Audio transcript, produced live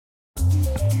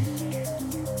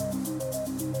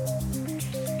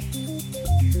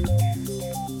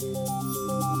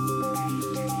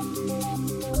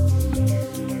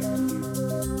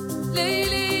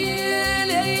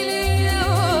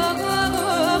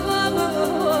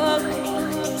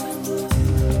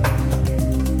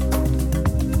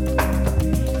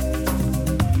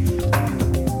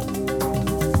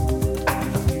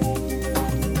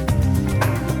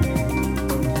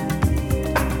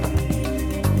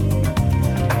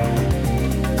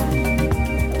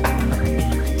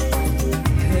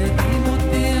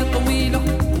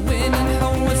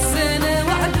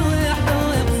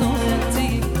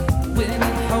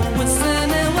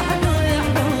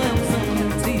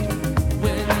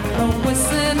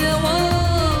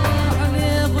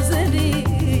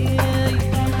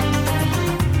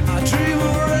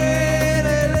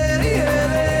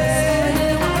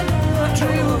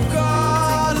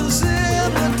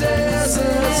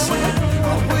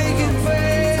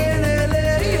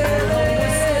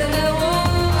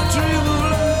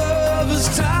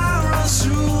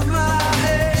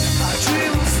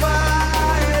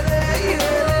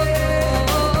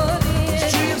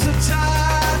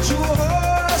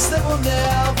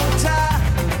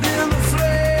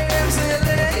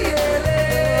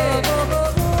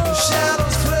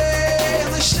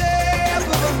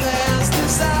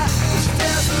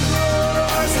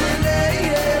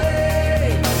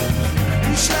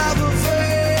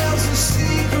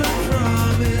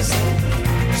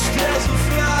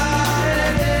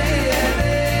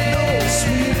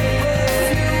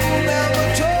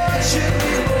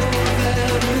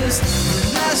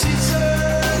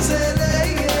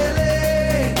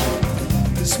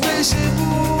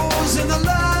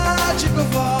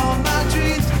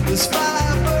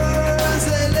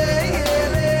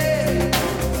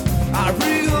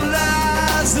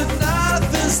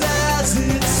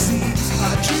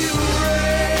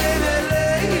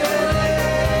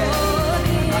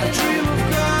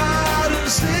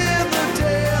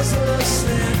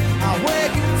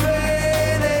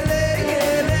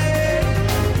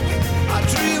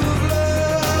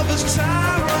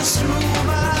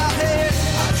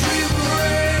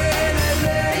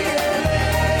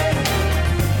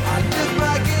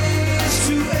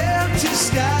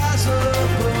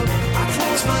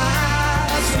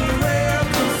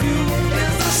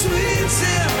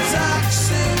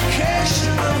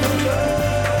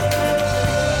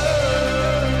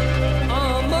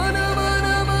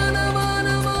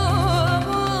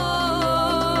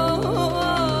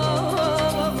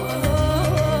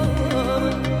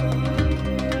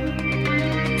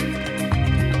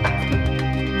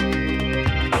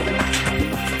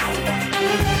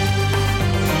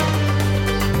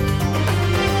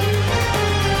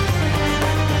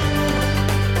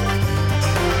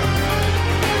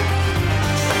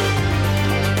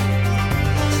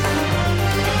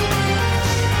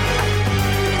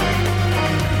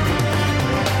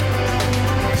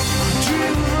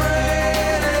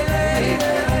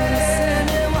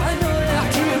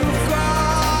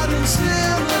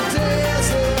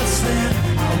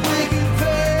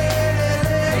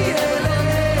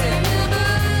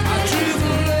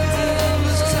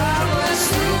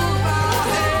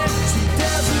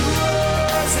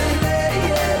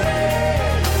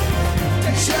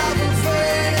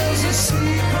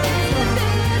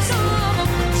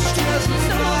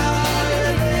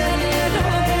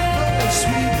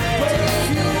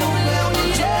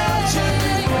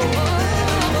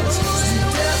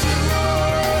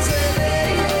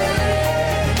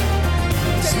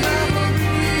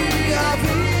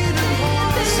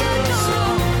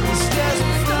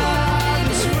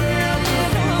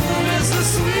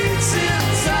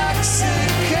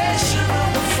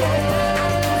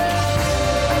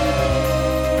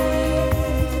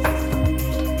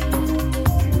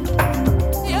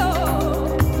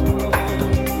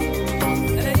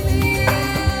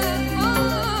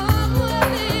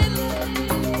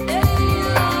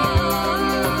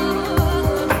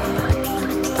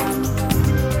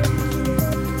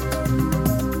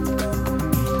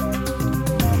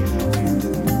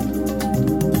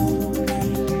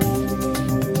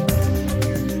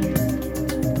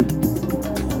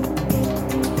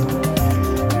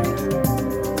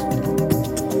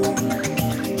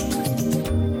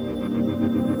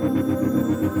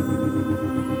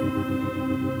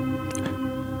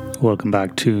Welcome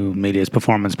back to Media's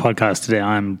Performance Podcast. Today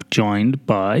I'm joined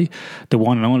by the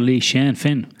one and only Shane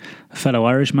Finn, a fellow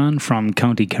Irishman from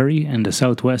County Kerry in the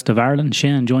southwest of Ireland.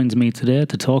 Shane joins me today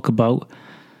to talk about,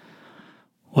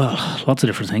 well, lots of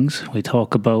different things. We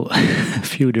talk about a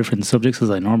few different subjects as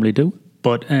I normally do,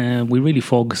 but we really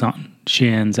focus on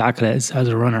Shane's accolades as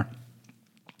a runner.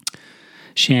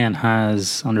 Shane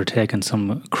has undertaken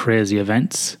some crazy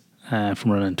events.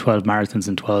 From running 12 marathons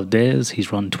in 12 days.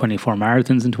 He's run 24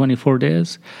 marathons in 24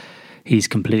 days. He's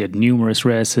completed numerous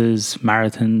races,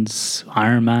 marathons,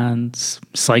 Ironmans,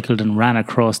 cycled and ran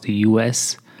across the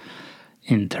US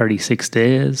in 36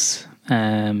 days.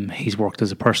 He's worked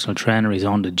as a personal trainer. He's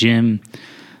owned a gym.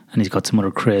 And he's got some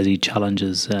other crazy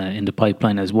challenges in the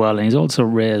pipeline as well. And he's also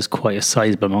raised quite a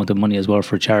sizable amount of money as well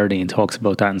for charity, and talks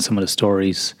about that in some of the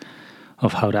stories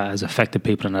of how that has affected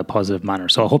people in a positive manner.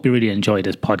 So I hope you really enjoy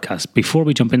this podcast. Before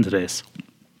we jump into this,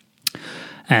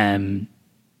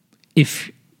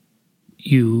 if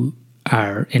you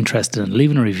are interested in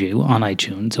leaving a review on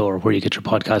iTunes or where you get your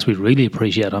podcast, we'd really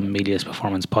appreciate on Media's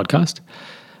Performance Podcast.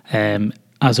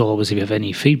 As always, if you have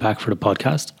any feedback for the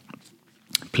podcast,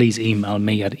 please email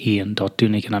me at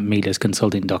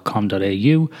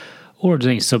ian.dunican@mediasconsulting.com.au, or if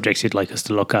there's any subjects you'd like us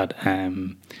to look at.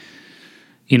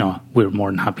 You know, we're more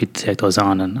than happy to take those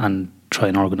on and try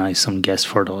and organise some guests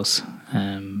for those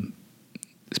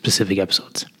specific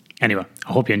episodes. Anyway,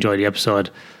 I hope you enjoyed the episode.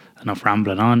 Enough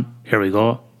rambling on. Here we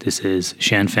go. This is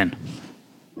Shane Finn.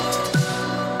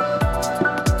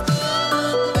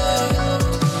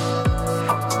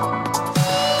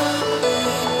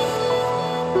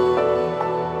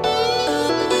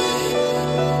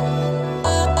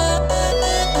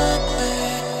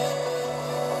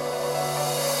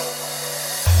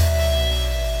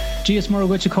 Gias mar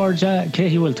which accord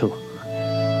Kehi will to.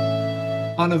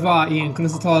 Anava Ian, can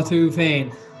talk to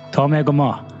Fane. Tom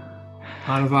Egoma.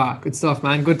 Anava, good stuff,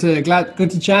 man. Good to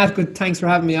chat. Good, thanks for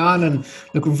having me on. And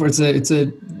looking for I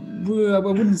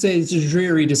wouldn't say it's a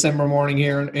dreary December morning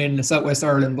here in southwest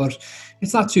Ireland, but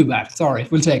it's not too bad. It's all right.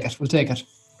 We'll take it.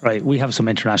 Right, we have some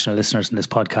international listeners in this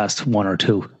podcast, one or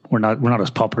two. We're not as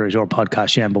popular as your podcast,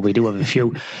 Shane, but we do have a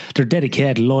few. They're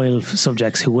dedicated, loyal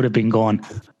subjects who would have been going,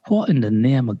 what in the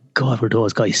name of God were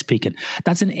those guys speaking?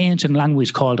 That's an ancient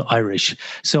language called Irish.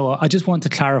 So I just want to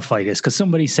clarify this, because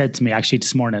somebody said to me actually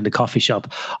this morning in the coffee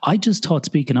shop, I just thought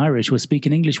speaking Irish was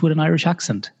speaking English with an Irish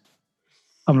accent.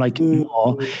 I'm like,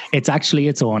 no, it's actually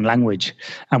its own language.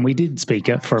 And we did speak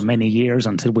it for many years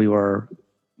until we were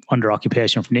under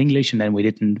occupation from English, and then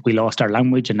we lost our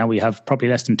language, and now we have probably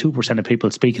less than 2% of people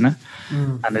speaking it.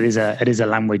 And it is a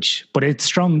language, but it's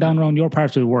strong down around your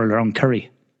part of the world, around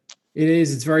Kerry. It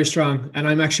is. It's very strong, and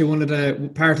I'm actually one of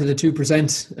the part of the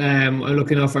 2%. I'm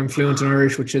lucky enough. I'm fluent in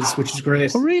Irish, which is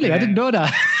great. Oh, really? I didn't know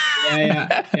that.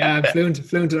 Yeah. I'm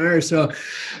fluent in Irish, so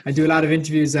I do a lot of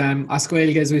interviews,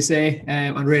 Oscailge, as we say,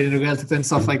 on Radio na Gaeltachta and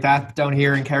stuff like that down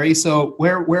here in Kerry. So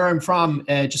where I'm from,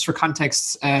 just for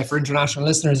context, for international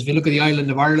listeners, if you look at the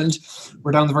island of Ireland,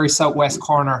 we're down the very southwest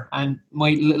corner, and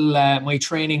my little my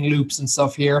training loops and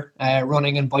stuff here,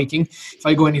 running and biking. If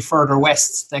I go any further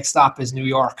west, next stop is New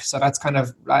York. So that's kind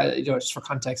of just for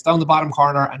context, down the bottom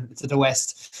corner and to the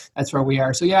west. That's where we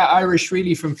are. So yeah, Irish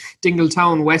really from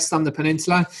Dingletown west on the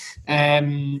peninsula.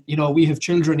 We have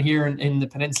children here in the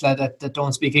peninsula that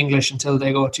don't speak English until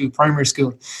they go to primary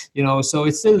school. So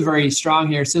it's still very strong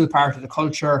here, still part of the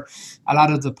culture. A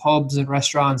lot of the pubs and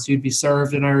restaurants, you'd be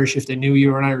served in Irish if they knew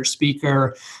you were an Irish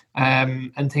speaker,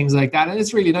 and things like that. And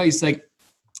it's really nice. Like,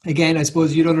 again, I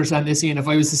suppose you'd understand this, Ian, if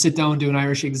I was to sit down and do an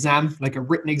Irish exam, like a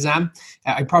written exam,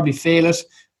 I'd probably fail it,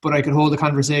 but I could hold a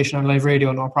conversation on live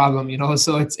radio, no problem,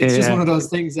 So it's just one of those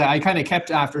things that I kind of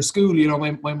kept after school.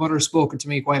 My mother spoke it to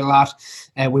me quite a lot,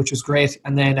 which was great.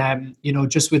 And then,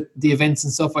 just with the events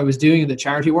and stuff I was doing and the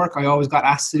charity work, I always got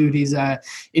asked to do these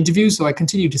interviews. So I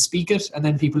continued to speak it, and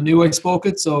then people knew I spoke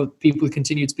it. So people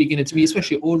continued speaking it to me,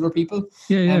 especially older people.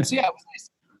 So yeah, it was nice.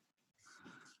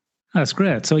 That's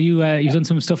great. So you've done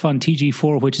some stuff on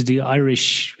TG4, which is the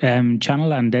Irish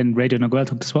channel, and then Radio na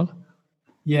Gaeltacht as well?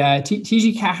 Yeah,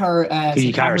 TG Cahir.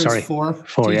 TG Cahir, sorry. Is 4.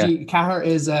 TG Cahir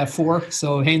is 4.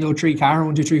 So Hando 3 Cahir,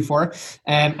 1, 2, 3, 4.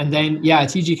 And then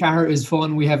TG Cahir is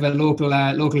fun. We have a local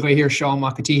guy here, Sean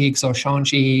Makatihig. So Sean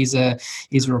he's a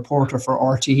reporter for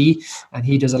RTE, and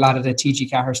he does a lot of the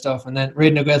TG Cahir stuff. And then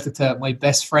Radio na Gaeltacht, my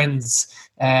best friend's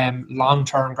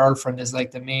long-term girlfriend is like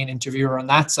the main interviewer on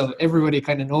that. So everybody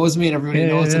kind of knows me, and everybody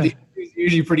knows that it's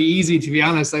usually pretty easy, to be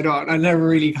honest. I never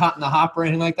really caught in the hop or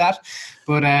anything like that.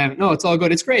 But no, it's all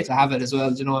good. It's great to have it as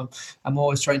well. I'm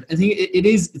always trying. I think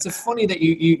it's a funny that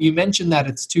you mentioned that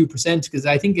it's 2%, because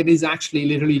I think it is actually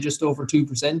literally just over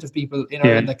 2% of people in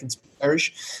Ireland that can speak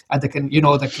Irish, and that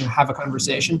can have a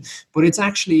conversation. But it's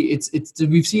actually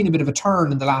we've seen a bit of a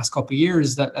turn in the last couple of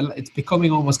years that it's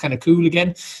becoming almost kind of cool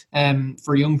again,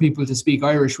 for young people to speak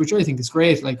Irish, which I think is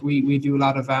great. Like we do a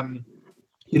lot of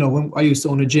when I used to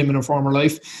own a gym in a former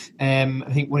life, I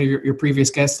think one of your previous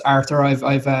guests, Arthur,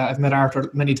 I've met Arthur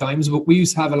many times, but we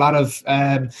used to have a lot of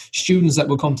students that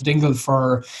would come to Dingle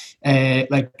for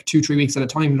like 2-3 weeks at a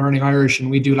time learning Irish,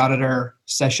 and we do a lot of their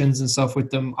sessions and stuff with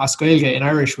them Oscailge in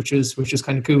Irish, which is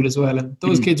kind of cool as well. And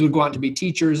those kids would go on to be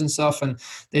teachers and stuff, and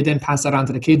they then pass that on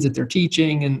to the kids that they're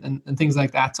teaching and things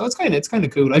like that. So it's kind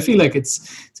of cool. I feel like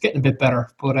it's getting a bit better,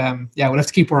 but we'll have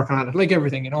to keep working on it, like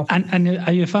everything, And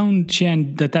have you found,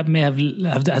 Shane, that may have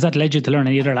has that led you to learn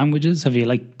any other languages? Have you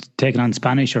taken on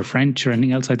Spanish or French or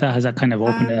anything else like that? Has that kind of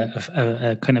opened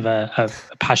a kind of a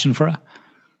passion for it?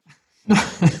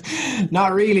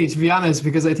 Not really, to be honest,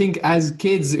 because I think as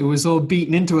kids it was so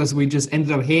beaten into us, we just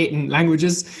ended up hating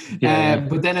languages.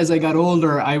 But then as I got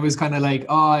older, I was kind of like,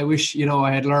 I wish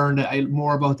I had learned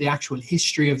more about the actual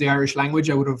history of the Irish language.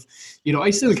 I would have,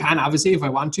 I still can obviously if I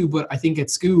want to, but I think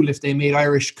at school, if they made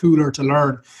Irish cooler to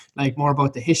learn, like more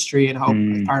about the history and how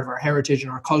it's part of our heritage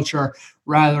and our culture,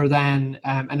 rather than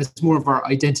and it's more of our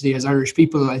identity as Irish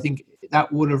people, I think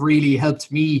that would have really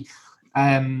helped me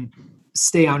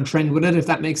stay on trend with it, if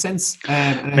that makes sense.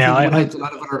 And I think it helped a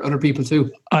lot of other people too.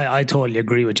 I totally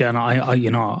agree with you, and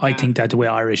I think that the way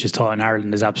Irish is taught in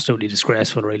Ireland is absolutely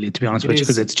disgraceful, really, to be honest with you,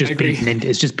 because it's just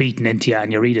beaten into you,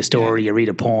 and you read a story, you read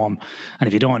a poem, and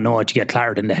if you don't know it, you get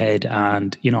clattered in the head,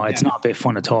 and it's not a bit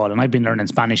fun at all. And I've been learning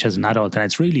Spanish as an adult, and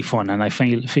it's really fun, and I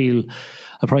feel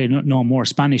I probably know more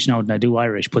Spanish now than I do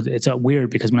Irish, but it's weird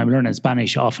because when I'm learning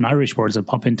Spanish, often Irish words will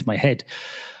pop into my head.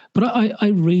 But I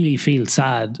really feel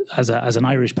sad as an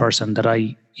Irish person that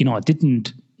I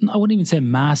wouldn't even say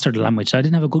master the language. I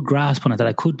didn't have a good grasp on it, that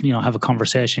I could, have a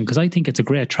conversation, because I think it's a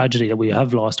great tragedy that we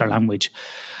have lost our language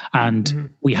and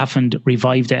we haven't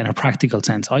revived it in a practical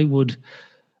sense. I would,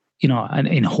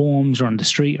 in homes or on the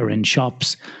street or in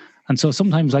shops, And so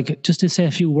sometimes, like, just to say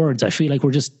a few words, I feel like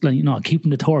we're just, like, keeping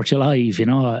the torch alive,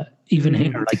 even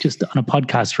here, like just on a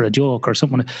podcast or a joke or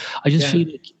something. I just feel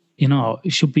like,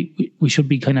 we should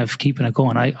be kind of keeping it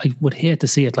going. I would hate to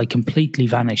see it like completely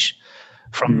vanish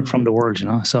from the world,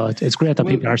 So it's great that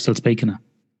people are still speaking it.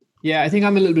 Yeah, I think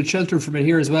I'm a little bit sheltered from it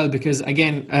here as well because,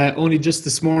 again, only just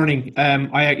this morning,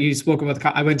 you spoke about.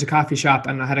 I went to a coffee shop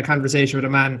and I had a conversation with a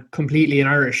man completely in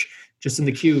Irish, just in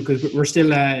the queue, because we're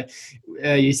still.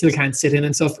 You still can't sit in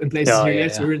and stuff in places here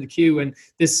yet, so we're in the queue. And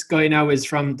this guy now is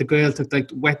from the Gaeltacht,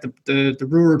 like the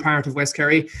rural part of West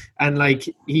Kerry, and like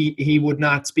he would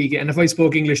not speak it. And if I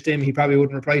spoke English to him, he probably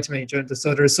wouldn't reply to me.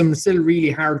 So there's some still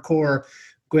really hardcore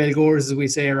Gaelgores, as we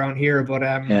say around here, but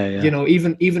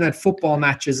even at football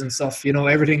matches and stuff,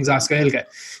 everything's Oscailga.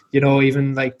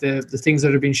 Even like the things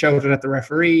that are being shouted at the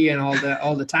referee and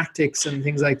all the tactics and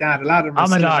things like that. A lot of them are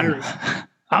still Irish.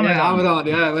 Amadon.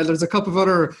 Yeah, well, there's a couple of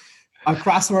other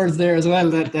crosswords there as well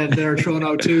that are thrown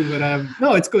out too. But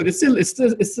no, it's good. It's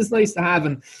just nice to have.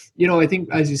 And I think,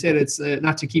 as you said, it's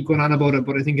not to keep going on about it,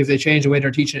 but I think if they change the way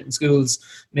they're teaching it in schools,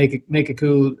 make it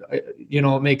cool,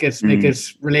 make it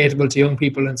relatable to young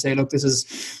people, and say, look, this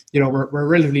is, we're a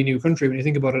relatively new country when you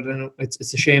think about it, and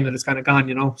it's a shame that it's kind of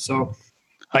gone, So.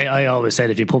 I always said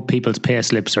if you put people's pay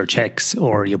slips or checks,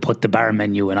 or you put the bar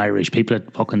menu in Irish, people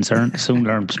fucking soon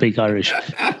learn to speak Irish.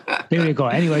 There you go.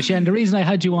 Anyway, Shane, the reason I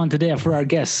had you on today for our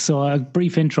guests, so a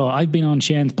brief intro. I've been on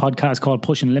Shane's podcast called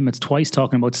Pushing Limits twice,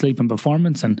 talking about sleep and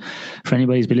performance. And for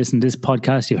anybody who's been listening to this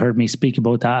podcast, you've heard me speak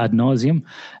about that ad nauseum.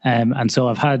 And so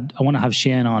I want to have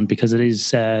Shane on because it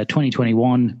is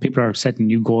 2021. People are setting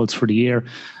new goals for the year.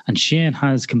 And Shane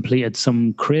has completed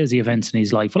some crazy events in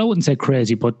his life. Well, I wouldn't say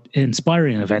crazy, but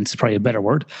inspiring events is probably a better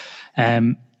word.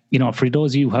 For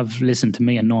those of you who have listened to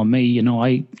me and know me,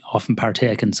 I often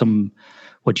partake in some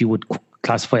what you would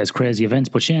classify as crazy events,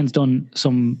 but Shane's done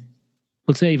some,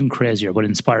 we'll say even crazier, but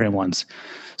inspiring ones.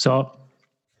 So,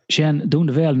 Shane, doing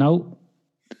the veil now,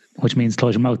 which means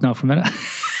close your mouth now for a minute.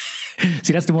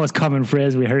 See, that's the most common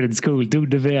phrase we heard in school. Do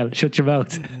the veil, shut your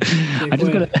mouth. I'm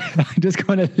just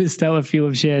going to list out a few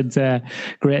of Shane's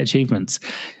great achievements.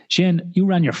 Shane, you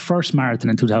ran your first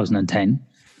marathon in 2010.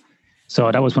 So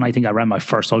that was when I think I ran my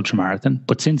first ultra marathon.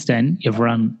 But since then, you've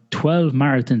run 12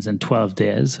 marathons in 12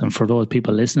 days. And for those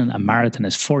people listening, a marathon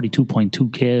is 42.2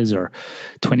 Ks or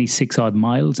 26 odd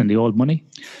miles in the old money.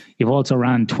 You've also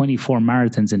ran 24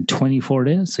 marathons in 24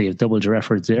 days. So you've doubled your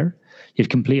efforts there. You've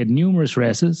completed numerous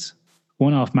races,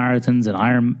 one-off marathons and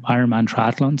Ironman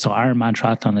triathlon. So Ironman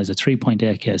triathlon is a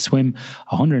 3.8K swim,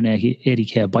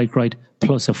 180K bike ride,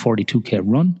 plus a 42K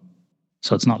run.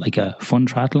 So it's not like a fun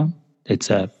triathlon.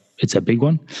 It's a big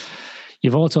one.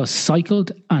 You've also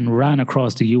cycled and ran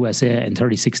across the USA in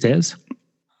 36 days.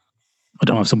 I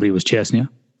don't know if somebody was chasing you.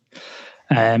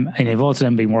 And you've also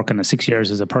then been working 6 years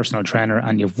as a personal trainer,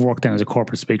 and you've worked then as a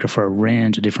corporate speaker for a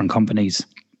range of different companies.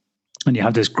 And you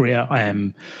have this great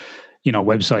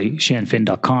website,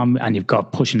 shanefinn.com, and you've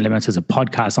got Pushing Limits as a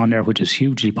podcast on there, which is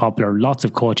hugely popular. Lots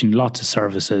of coaching, lots of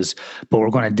services, but we're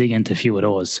going to dig into a few of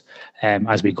those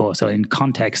as we go. So in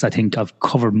context, I think I've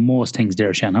covered most things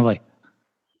there, Shane, have I?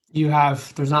 You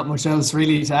have. There's not much else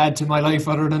really to add to my life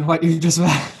other than what you just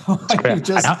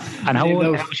And how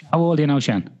old are you now,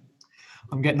 Shane?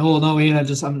 I'm getting old now, Ian.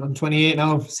 I'm 28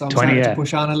 now, so I'm starting to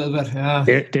push on a little bit. Yeah.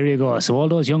 There you go. So all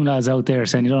those young lads out there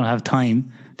saying you don't have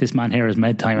time, this man here has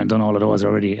made time and done all of those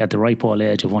already at the ripe old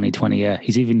age of only 28.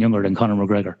 He's even younger than Conor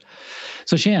McGregor.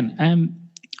 So Shane,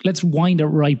 let's wind it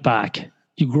right back.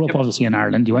 You grew up obviously in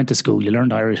Ireland. You went to school. You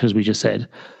learned Irish, as we just said.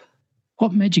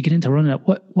 What made you get into running?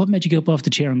 What made you get up off the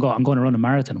chair and go, I'm going to run a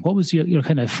marathon? What was your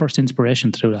kind of first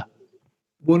inspiration to do that?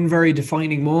 One very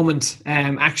defining moment,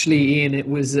 actually, Ian, it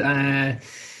was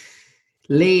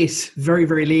late, very,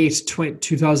 very late,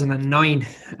 2009.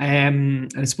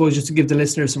 And I suppose just to give the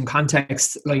listeners some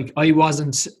context, like I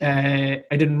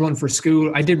didn't run for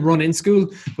school. I did run in school,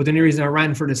 but the only reason I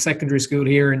ran for the secondary school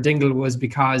here in Dingle was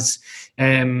because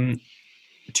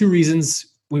two reasons.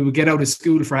 We would get out of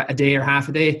school for a day or half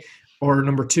a day, or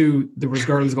number two, there was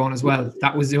girls going as well.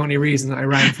 That was the only reason I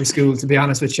ran for school, to be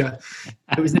honest with you.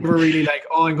 I was never really like,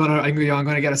 oh, I'm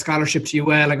gonna get a scholarship to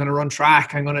UL, I'm gonna run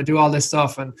track, I'm gonna do all this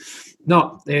stuff. And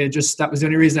no, that was the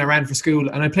only reason I ran for school.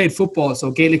 And I played football,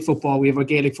 so Gaelic football. We have a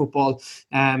Gaelic football.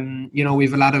 We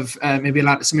have a lot of some of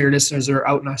your listeners are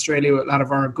out in Australia. A lot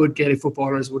of our good Gaelic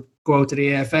footballers would go out to the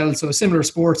AFL. So similar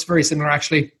sports, very similar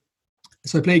actually.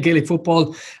 So I played Gaelic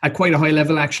football at quite a high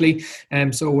level, actually.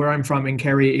 So where I'm from in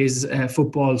Kerry is a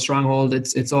football stronghold.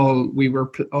 It's all we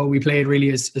played really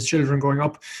as children growing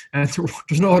up.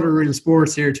 There's no other real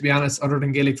sports here, to be honest, other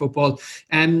than Gaelic football.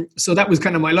 So that was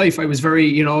kind of my life. I was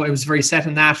very, I was very set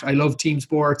in that. I love team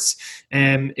sports.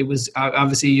 It was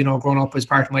obviously, growing up as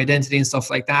part of my identity and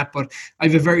stuff like that. But I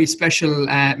have a very special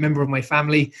member of my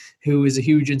family who is a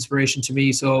huge inspiration to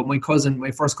me. So my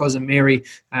first cousin Mary,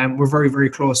 we're very, very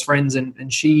close friends,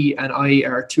 and she and I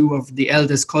are two of the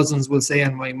eldest cousins, we'll say,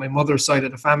 on my mother's side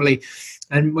of the family.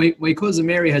 And my cousin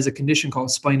Mary has a condition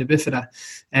called spina bifida,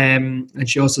 and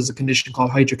she also has a condition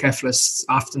called hydrocephalus.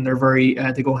 Often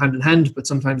they go hand in hand, but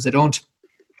sometimes they don't.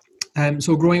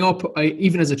 So growing up,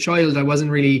 even as a child, I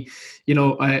wasn't really,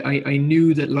 I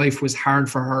knew that life was hard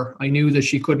for her. I knew that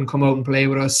she couldn't come out and play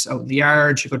with us out in the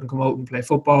yard. She couldn't come out and play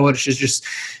football. She's just,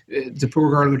 the poor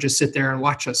girl would just sit there and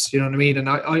watch us, you know what I mean? And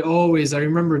I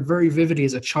remember very vividly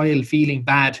as a child feeling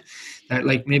bad that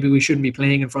like maybe we shouldn't be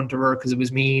playing in front of her because it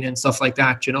was mean and stuff like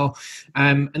that,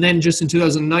 And then just in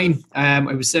 2009, I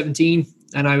was 17,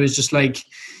 and I was just like,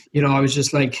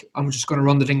 I'm just going to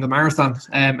run the Dingle Marathon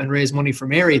and raise money for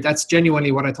Mary. That's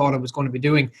genuinely what I thought I was going to be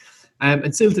doing.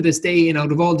 And still to this day,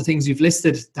 out of all the things you've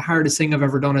listed, the hardest thing I've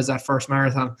ever done is that first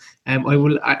marathon.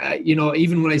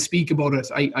 Even when I speak about it,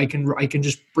 I can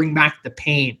just bring back the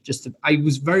pain. I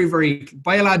was very, very,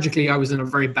 biologically, I was in a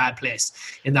very bad place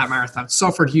in that marathon.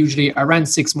 Suffered hugely. I ran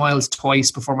 6 miles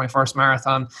twice before my first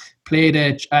marathon. Played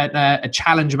a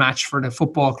challenge match for the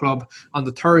football club on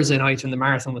the Thursday night, and the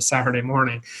marathon was Saturday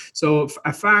morning. So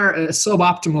a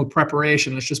suboptimal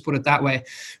preparation, let's just put it that way.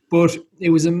 But it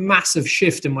was a massive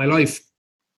shift in my life.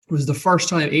 It was the first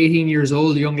time, 18 years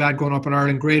old, a young lad growing up in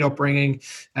Ireland, great upbringing.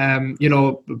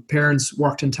 Parents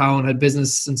worked in town, had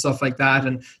business and stuff like that.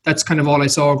 And that's kind of all I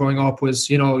saw growing up was,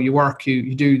 you work,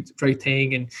 you do the right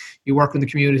thing, and you work in the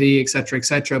community, et cetera, et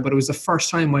cetera. But it was the first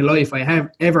time in my life I have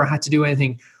ever had to do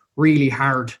anything really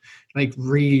hard, like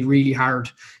really, really hard.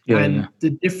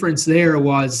 The difference there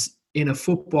was in a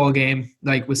football game,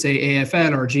 like with say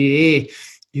AFL or GAA,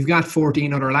 you've got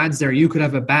 14 other lads there. You could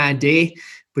have a bad day,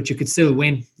 but you could still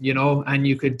win, and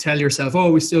you could tell yourself, oh,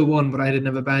 we still won, but I didn't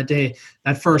have a bad day.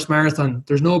 That first marathon,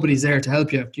 there's nobody's there to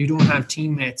help you. You don't have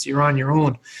teammates. You're on your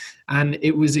own. And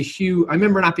it was I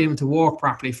remember not being able to walk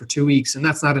properly for 2 weeks, and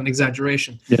that's not an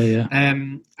exaggeration. Yeah.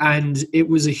 And it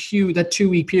was that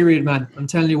 2-week period, man. I'm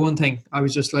telling you one thing. I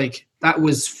was just like, that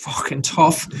was fucking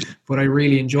tough, but I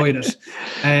really enjoyed it.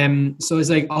 So I was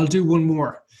like, I'll do one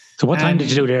more. So what time did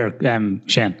you do there,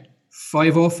 Shane?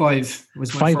 5:05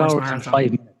 was my 5 first hours marathon. and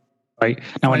 5 minutes. Right.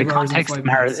 Now, in the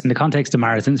context of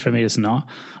marathons, for me, it's not.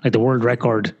 Like the world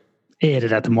record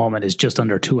aided at the moment is just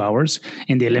under 2 hours.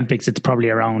 In the Olympics, it's probably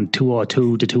around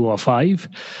 2:02 to 2:05.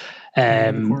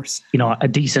 Of course. A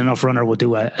decent enough runner would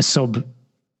do a sub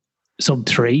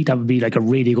 3. That would be like a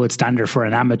really good standard for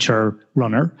an amateur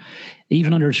runner.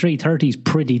 Even under 3:30 is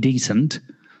pretty decent.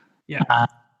 Yeah.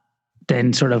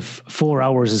 Then sort of 4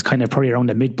 hours is kind of probably around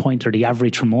the midpoint or the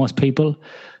average for most people.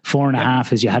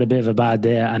 4.5 is you had a bit of a bad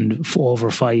day, and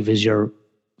over 5 is you're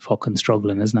fucking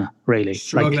struggling, isn't it? Really,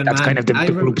 struggling, that's man. Kind of the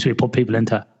groups we put people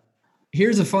into.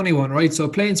 Here's a funny one, right? So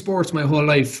playing sports my whole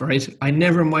life, right? I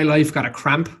never in my life got a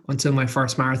cramp until my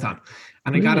first marathon.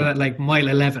 And I got it at like mile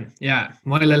 11. Yeah,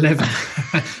 mile 11.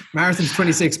 Marathon's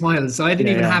 26 miles. So I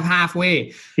didn't even have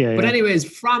halfway. But anyways,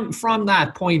 from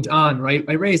that point on, right,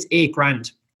 I raised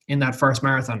 $8,000 in that first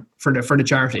marathon for the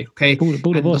charity. Okay.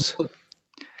 Both of us.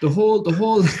 The whole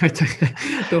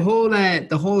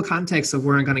context of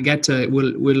where I'm going to get to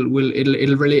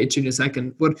it'll relate to in a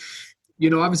second. But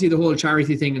obviously the whole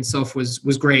charity thing and stuff was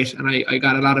great, and I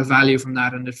got a lot of value from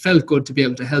that, and it felt good to be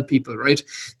able to help people, right,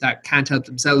 that can't help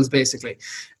themselves, basically.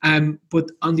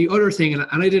 But on the other thing, and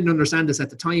I didn't understand this at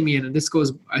the time, Ian, and this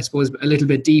goes, I suppose, a little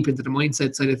bit deep into the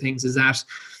mindset side of things, is that,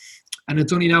 and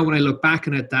it's only now when I look back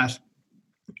on it that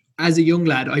as a young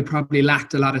lad, I probably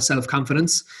lacked a lot of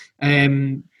self-confidence,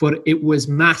 but it was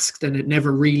masked and it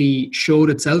never really showed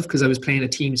itself because I was playing a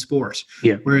team sport.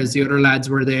 Yeah. Whereas the other lads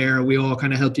were there, we all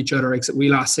kind of helped each other, we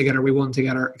lost together, we won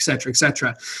together, et cetera, et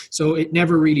cetera. So it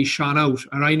never really shone out,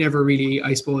 and I never really,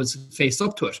 I suppose, faced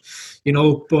up to it,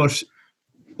 but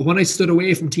when I stood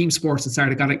away from team sports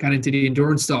and got into the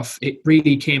endurance stuff, it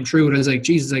really came true. And I was like,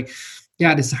 Jesus, like,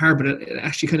 yeah, this is hard, but it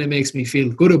actually kind of makes me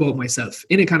feel good about myself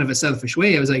in a kind of a selfish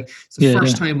way. I was like, it's the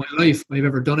first time in my life I've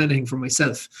ever done anything for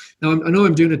myself. Now, I know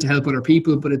I'm doing it to help other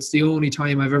people, but it's the only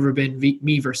time I've ever been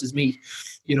me versus me.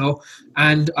 you know.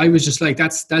 And I was just like,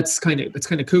 that's kind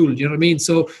of cool, you know what I mean?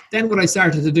 So then what I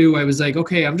started to do, I was like,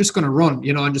 okay, I'm just going to run,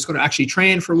 you know, I'm just going to actually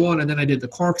train for one. And then I did the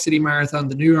Cork City Marathon,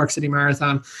 the New York City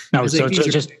Marathon. No, so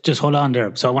just hold on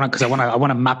there. So I want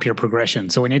to map your progression.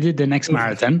 So when you did the next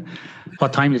marathon,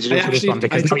 what time did you do for this one?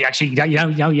 Because now you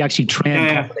actually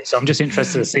train properly. So I'm just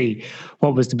interested to see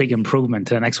what was the big improvement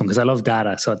to the next one, because I love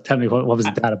data. So tell me what was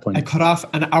the data point? I cut off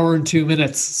an hour and 2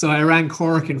 minutes. So I ran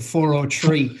Cork in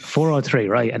 4:03. 4:03,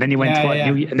 right? And then you went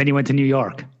and then you went to New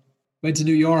York. Went to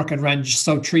New York and ran just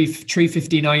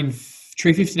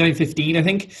 3:59:15, I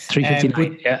think.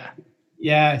 3:59, yeah.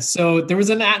 Yeah, so there was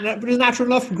a natural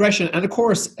enough progression. And of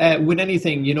course, with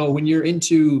anything, you know, when you're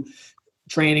into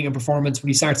training and performance, when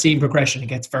you start seeing progression, it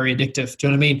gets very addictive. Do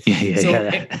you know what I mean?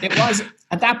 It was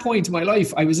at that point in my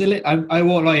life, I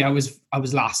won't lie, I was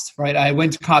lost, right? I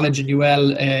went to college in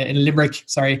UL in Limerick,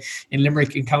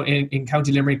 in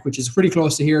County Limerick, which is pretty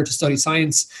close to here, to study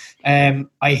science.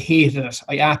 I hated it.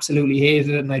 I absolutely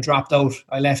hated it, and I dropped out.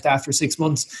 I left after 6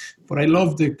 months. But I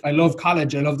love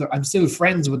college. I'm still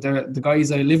friends with the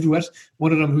guys I lived with.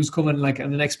 One of them who's coming like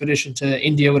on an expedition to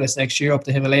India with us next year, up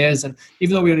the Himalayas. And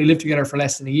even though we only lived together for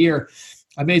less than a year,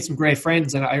 I made some great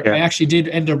friends, and I actually did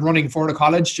end up running for the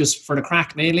college, just for the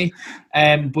crack mainly,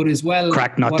 but as well.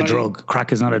 Crack, not the drug.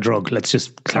 Crack is not a drug. Let's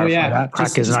just clarify that.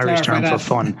 Crack is an Irish term for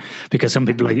fun, because some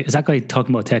people are like, is that guy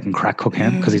talking about taking crack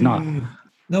cocaine? Because he's not.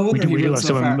 No wonder we do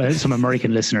have some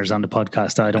American listeners on the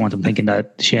podcast. I don't want them thinking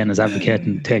that Shane is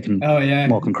advocating taking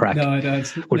smoking crack. No, I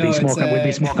don't. We'd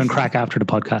be smoking crack after the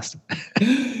podcast.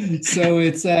 So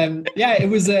it's it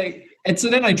was and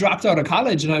so then I dropped out of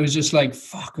college, and I was just like,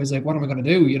 fuck. I was like, what am I going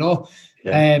to do? You know.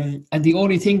 Yeah. And the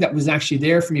only thing that was actually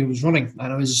there for me was running,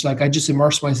 and I was just like, I just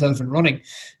immersed myself in running.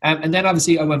 And then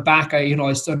obviously I went back.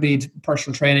 I studied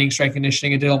personal training, strength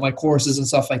conditioning, and did all my courses and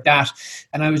stuff like that.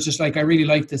 And I was just like, I really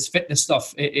like this fitness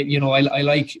stuff. I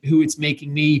like who it's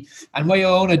making me, and my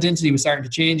own identity was starting to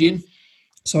change in.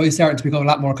 So I started to become a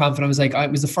lot more confident. I was like,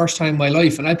 it was the first time in my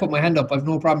life, and I put my hand up. I've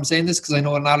no problem saying this, because I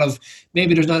know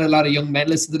maybe there's not a lot of young men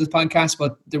listening to this podcast,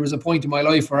 but there was a point in my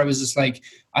life where I was just like,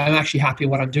 I'm actually happy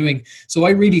with what I'm doing. So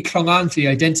I really clung on to the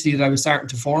identity that I was starting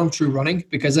to form through running,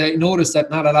 because I noticed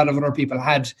that not a lot of other people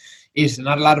had it, and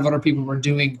not a lot of other people were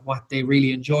doing what they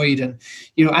really enjoyed. And,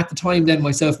 at the time then,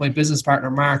 myself, my business partner,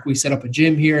 Mark, we set up a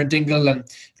gym here in Dingle, and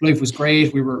life was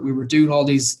great. We were doing all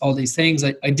these things.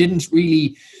 I didn't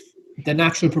really... the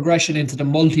natural progression into the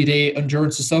multi-day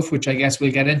endurance and stuff, which I guess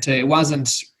we'll get into, it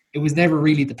was never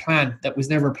really the plan. That was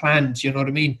never planned, you know what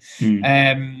I mean?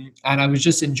 And I was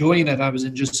just enjoying it. I was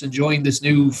just enjoying this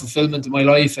new fulfillment of my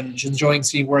life, and just enjoying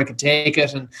seeing where I could take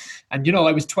it. And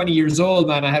I was 20 years old,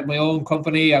 man. I had my own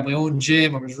company, I had my own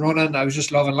gym, I was running, I was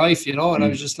just loving life, and I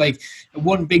was just like,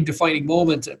 one big defining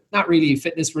moment, not really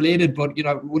fitness related, but,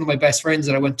 one of my best friends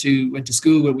that I went to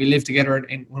school with, we lived together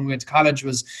when we went to college,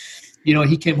 was,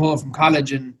 he came home from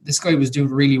college, and this guy was doing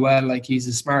really well. Like, he's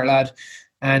a smart lad,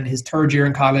 and his third year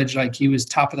in college, like, he was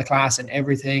top of the class and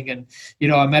everything. And,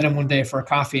 I met him one day for a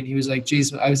coffee, and he was like,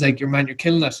 geez, I was like, you're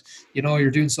killing it.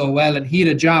 You're doing so well. And he had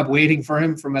a job waiting for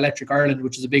him from Electric Ireland,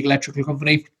 which is a big electrical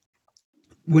company,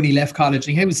 when he left college.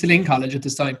 And he was still in college at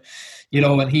this time,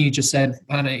 and he just said,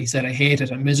 Anna, he said, I hate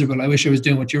it. I'm miserable. I wish I was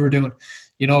doing what you were doing,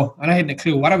 and I hadn't a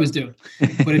clue what I was doing,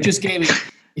 but it just gave me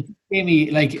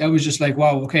like, I was just like,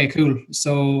 wow, okay, cool.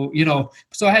 So,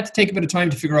 so I had to take a bit of time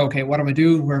to figure out, okay, what am I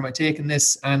doing? Where am I taking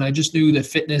this? And I just knew that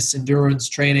fitness, endurance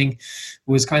training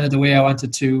was kind of the way I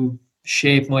wanted to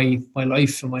shape my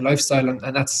life and my lifestyle.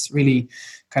 And that's really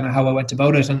kind of how I went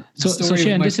about it. And so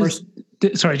Shane,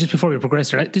 sorry, just before we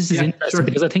progress, right? This is interesting,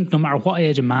 because I think no matter what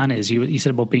age a man is, you said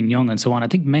about being young and so on. I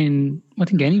think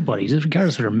anybody,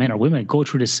 regardless of they're men or women, go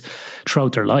through this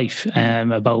throughout their life,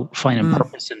 about finding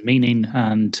purpose and meaning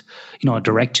and, a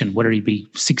direction, whether it be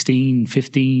 16,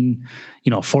 15,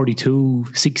 42,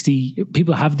 60.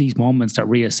 People have these moments that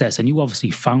reassess, and you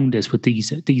obviously found this with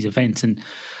these events. And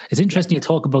it's interesting you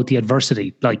talk about the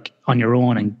adversity, like, on your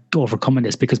own and overcoming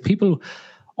this, because people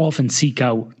often seek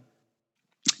out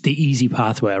the easy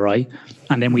pathway, right?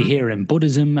 And then we hear in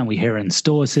Buddhism, and we hear in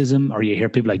Stoicism, or you hear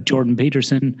people like Jordan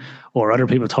Peterson or other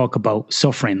people talk about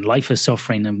suffering. Life is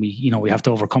suffering, and we have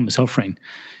to overcome the suffering.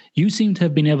 You seem to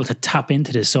have been able to tap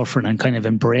into this suffering and kind of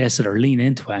embrace it or lean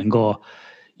into it and go,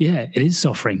 yeah, it is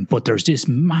suffering, but there's this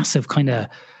massive kind of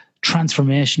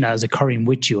transformation that is occurring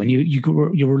with you. And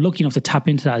you were lucky enough to tap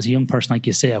into that as a young person, like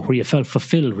you say, where you felt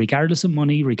fulfilled, regardless of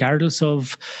money, regardless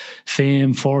of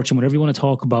fame, fortune, whatever you want to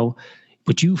talk about.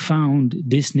 But you found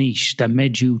this niche that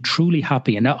made you truly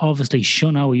happy. And that obviously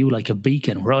shone out of you like a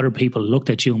beacon, where other people looked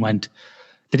at you and went,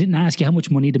 They didn't ask you how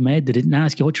much money they made. They didn't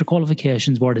ask you what your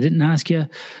qualifications were. They didn't ask you,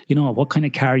 what kind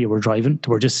of car you were driving. They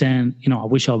were just saying, I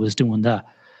wish I was doing that.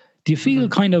 Do you feel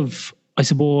kind of, I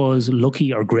suppose,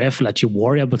 lucky or grateful that you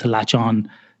were able to latch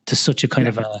on to such a kind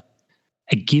of a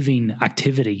giving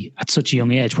activity at such a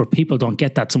young age, where people don't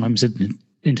get that sometimes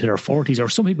into their 40s, or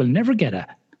some people never get it?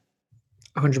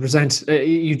 100%.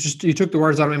 You took the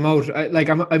words out of my mouth.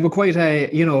 I'm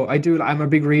a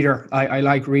big reader. I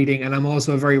like reading, and I'm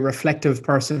also a very reflective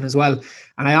person as well.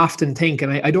 And I often think,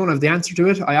 and I don't have the answer to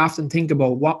it, I often think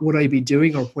about what would I be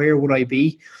doing, or where would I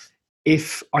be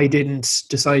if I didn't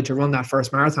decide to run that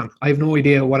first marathon. I have no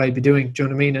idea what I'd be doing. Do you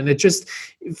know what I mean? And it just,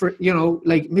 for,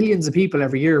 millions of people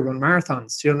every year run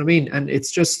marathons. Do you know what I mean? And it's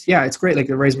just, it's great. Like,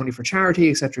 they raise money for charity,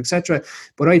 et cetera, et cetera.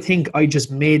 But I think I just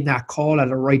made that call at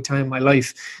the right time in my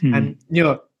life. And,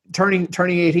 turning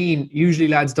 18, usually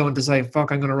lads don't decide, fuck,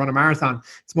 I'm going to run a marathon.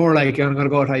 It's more like, I'm going to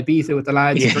go to Ibiza with the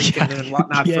lads, drinking and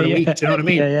whatnot for the week. Do you know what I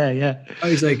mean? Yeah. I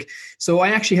was like, so I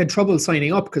actually had trouble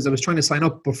signing up, because I was trying to sign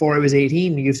up before I was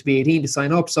 18. You used to be 18 to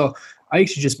sign up. So I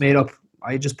actually just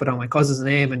I just put down my cousin's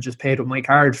name and just paid with my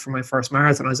card for my first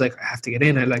marathon. I was like, I have to get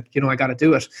in. I got to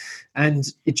do it. And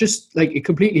it just, it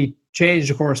completely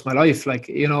changed, of course, my life.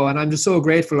 And I'm just so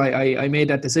grateful I made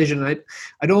that decision.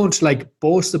 I don't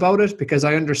boast about it, because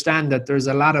I understand that there's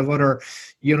a lot of other,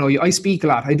 I speak a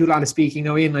lot. I do a lot of speaking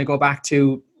now, and I go back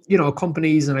to,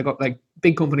 companies, and I got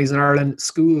big companies in Ireland,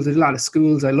 schools. I do a lot of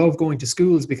schools. I love going to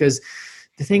schools, because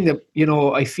the thing that,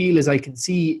 I feel is I can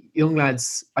see young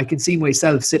lads, I can see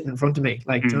myself sitting in front of me.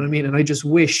 Do you know what I mean? And I just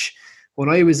wish, when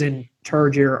I was in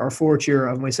third year or fourth year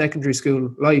of my secondary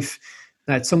school life,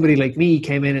 that somebody like me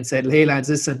came in and said, hey lads,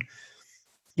 listen,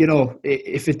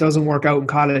 if it doesn't work out in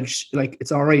college,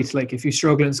 it's all right. If you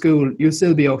struggle in school, you'll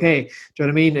still be okay. Do you know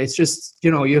what I mean? It's just,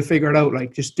 you'll figure it out.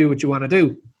 Just do what you want to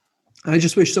do. And I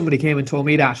just wish somebody came and told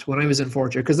me that when I was in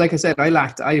fourth year. Because like I said, my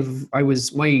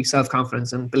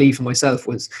self-confidence and belief in myself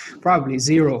was probably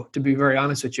zero, to be very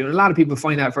honest with you. And a lot of people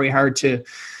find that very hard to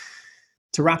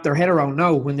wrap their head around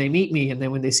now when they meet me and then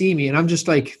when they see me. And I'm just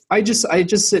I just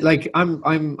sit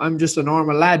I'm just a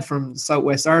normal lad from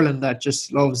Southwest Ireland that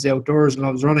just loves the outdoors and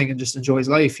loves running and just enjoys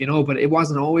life, but it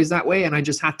wasn't always that way. And I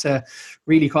just had to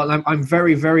really I'm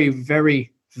very, very,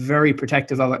 very, very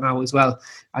protective of it now as well.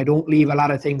 I don't leave a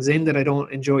lot of things in that I don't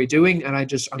enjoy doing. And I'm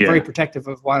very protective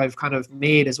of what I've kind of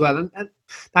made as well. And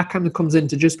that kind of comes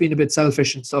into just being a bit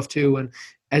selfish and stuff too. And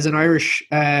as an Irish,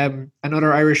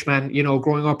 another Irishman,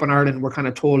 growing up in Ireland, we're kind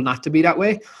of told not to be that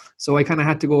way. So I kind of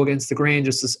had to go against the grain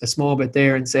just a small bit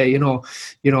there and say,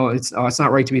 it's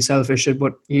not right to be selfish,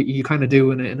 but you kind of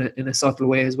do in a subtle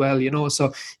way as well,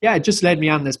 So it just led me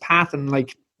on this path. And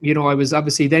I was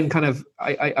obviously then kind of,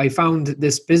 I found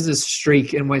this business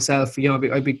streak in myself.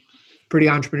 I'd be pretty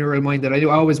entrepreneurial minded. I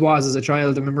always was as a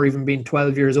child. I remember even being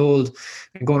 12 years old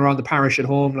and going around the parish at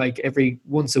home, every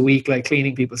once a week,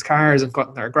 cleaning people's cars and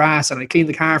cutting their grass. And I cleaned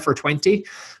the car for 20,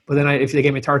 but then if they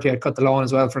gave me 30, I'd cut the lawn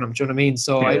as well for them. Do you know what I mean?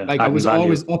 So I was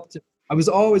always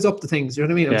up to things. Do you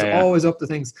know what I mean? I was always up to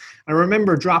things. I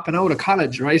remember dropping out of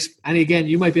college, right? And again,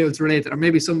 you might be able to relate, or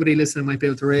maybe somebody listening might be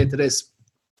able to relate to this.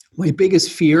 My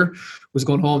biggest fear was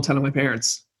going home telling my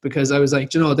parents, because I was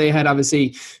they had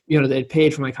obviously, they'd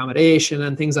paid for my accommodation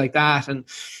and things like that. And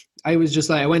I was just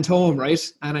I went home, right?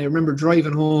 And I remember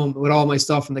driving home with all my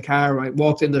stuff in the car. I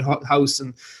walked into the house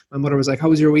and my mother was like, how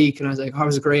was your week? And I was like, oh, it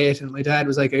was great. And my dad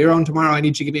was like, are you around tomorrow? I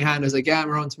need you to give me a hand. I was like, yeah, I'm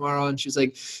around tomorrow. And she was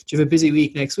like, do you have a busy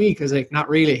week next week? I was like, not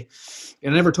really.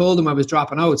 And I never told them I was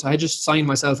dropping out. So I just signed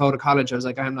myself out of college. I was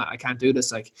like, I can't do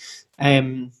this.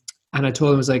 And I told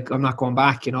him, I was like, I'm not going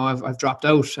back, I've dropped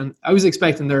out. And I was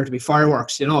expecting there to be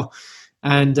fireworks,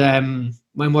 And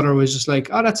my mother was just like,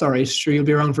 oh, that's all right. Sure, you'll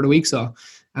be around for the week, so.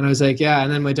 And I was like, yeah.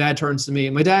 And then my dad turns to me.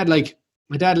 And my dad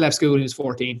left school when he was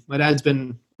 14. My dad's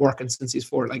been working since he's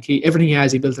 4. Everything he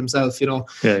has, he built himself, Yeah.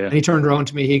 And he turned around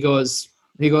to me. He goes,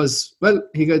 well,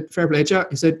 fair play to you.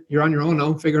 He said, you're on your own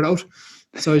now. Figure it out.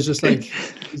 So he's just like,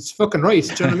 it's fucking right. Do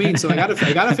you know what I mean? So I gotta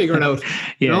figure it out.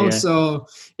 So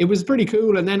it was pretty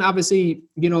cool. And then obviously,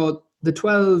 the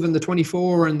 12 and the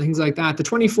 24 and things like that, the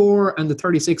 24 and the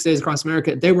 36 days across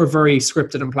America, they were very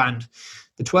scripted and planned.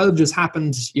 The 12 just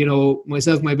happened,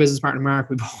 myself and my business partner, Mark,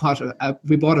 we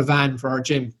bought a van for our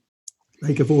gym,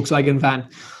 like a Volkswagen van.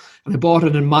 And I bought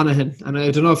it in Monaghan. And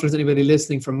I don't know if there's anybody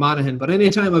listening from Monaghan, but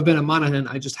anytime I've been in Monaghan,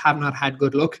 I just have not had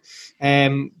good luck.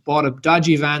 Bought a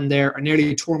dodgy van there. I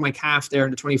nearly tore my calf there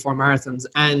in the 24 marathons.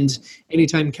 And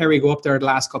anytime Kerry go up there the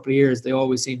last couple of years, they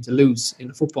always seem to lose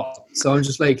in football. So I'm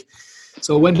just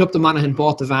so I went up to Monaghan,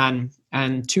 bought the van.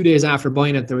 And 2 days after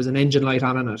buying it, there was an engine light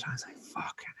on in it. I was like,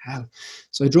 fucking hell.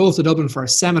 So I drove to Dublin for a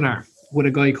seminar. with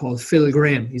a guy called Phil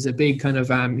Graham. He's a big kind of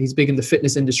he's big in the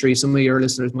fitness industry. Some of your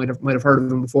listeners might have heard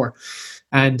of him before.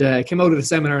 And came out of the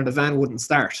seminar and the van wouldn't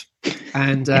start.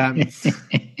 And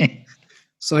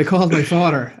so I called my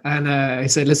father and I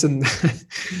said, listen,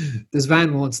 this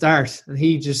van won't start. And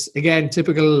he just, again,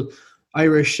 typical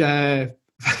Irish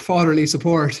fatherly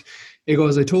support. He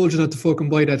goes, I told you not to fucking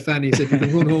buy that van. He said, you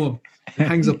can run home. And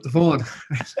hangs up the phone.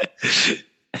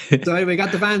 So anyway,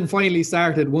 got the van finally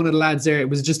started. One of the lads there, it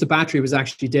was just the battery was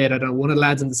actually dead. I don't know. One of the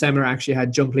lads in the seminar actually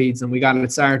had jump leads and we got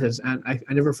it started. And I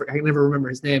never remember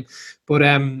his name. But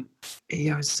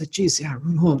yeah, I said, geez, yeah,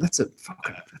 run home. That's a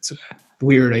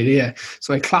weird idea.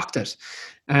 So I clocked it.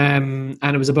 And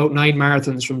it was about 9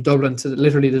 marathons from Dublin to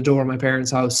literally the door of my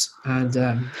parents' house. And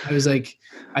I was like,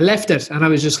 I left it and I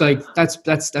was just like,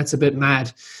 that's a bit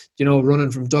mad, you know,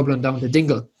 running from Dublin down to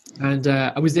Dingle. And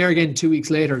I was there again 2 weeks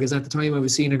later because at the time I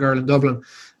was seeing a girl in Dublin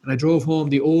and I drove home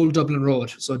the old Dublin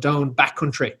road, so down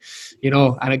backcountry, you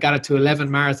know, and I got it to 11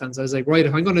 marathons. I was like, right,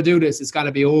 if I'm going to do this, it's got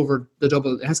to be over the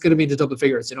double. It has got to be the double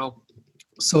figures, you know.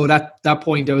 So that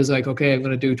point I was like, okay, I'm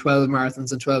going to do 12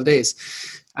 marathons in 12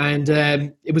 days. And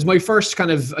it was my first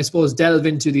kind of, I suppose, delve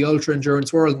into the ultra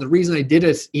endurance world. And the reason I did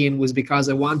it, Ian, was because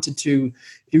I wanted to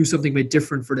do something a bit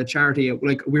different for the charity.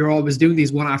 Like we were always doing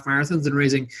these one-off marathons and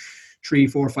raising 3,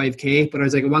 4, 5K, but I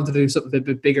was like, I wanted to do something a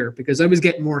bit bigger because I was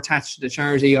getting more attached to the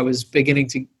charity. I was beginning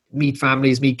to meet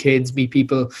families, meet kids, meet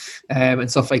people,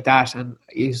 and stuff like that. And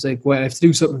it was like, well, I have to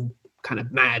do something kind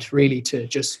of mad, really, to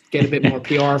just get a bit more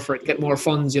PR for it, get more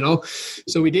funds, you know.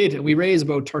 So we did, and we raised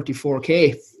about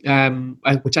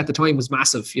 34K, which at the time was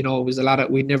massive. You know, it was a lot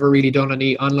of, we'd never really done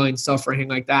any online stuff or anything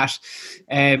like that.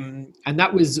 And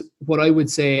that was what I would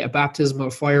say a baptism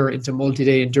of fire into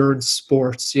multi-day endurance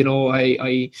sports. You know,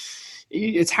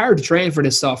 it's hard to train for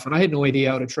this stuff, and I had no idea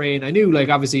how to train. I knew, like,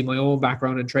 obviously my own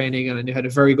background in training, and I had a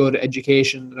very good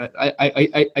education.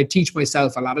 I teach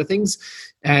myself a lot of things.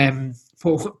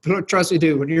 But trust me,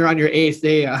 dude, when you're on your 8th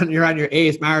day and you're on your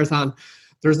 8th marathon,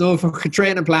 there's no fucking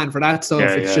training plan for that stuff.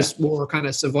 It's just more kind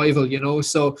of survival, you know.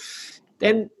 So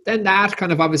then that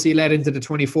kind of obviously led into the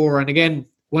 24. And again,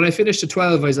 when I finished the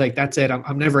 12, I was like, that's it.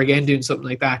 I'm never again doing something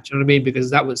like that. Do you know what I mean? Because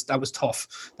that was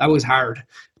tough. That was hard.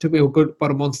 It took me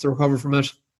about a month to recover from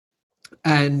it.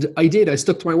 And I did. I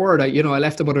stuck to my word. I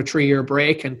left about a 3-year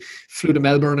break and flew to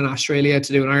Melbourne in Australia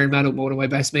to do an Ironman with one of my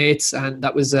best mates. And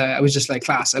that was, I was just like,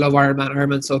 class. I love Ironman.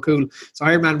 Ironman's so cool. So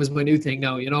Ironman was my new thing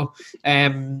now, you know.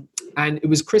 And it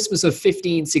was Christmas of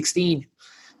 15-16.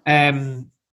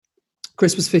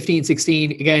 Christmas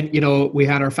 15-16, again, you know, we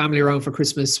had our family around for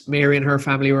Christmas. Mary and her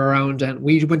family were around and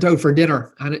we went out for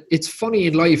dinner. And it's funny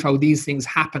in life how these things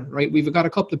happen, right? We've got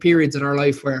a couple of periods in our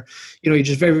life where, you know, you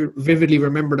just very vividly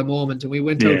remember the moment. And we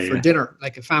went out for dinner,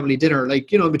 like a family dinner,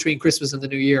 like, you know, between Christmas and the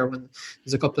New Year when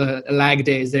there's a couple of lag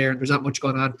days there and there's not much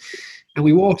going on. And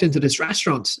we walked into this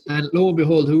restaurant and lo and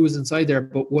behold, who was inside there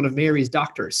but one of Mary's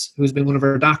doctors, who's been one of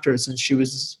her doctors since she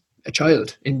was a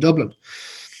child in Dublin.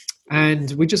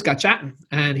 And we just got chatting,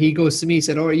 and he goes to me, he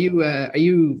said, "Oh, are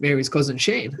you Mary's cousin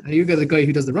Shane? Are you the guy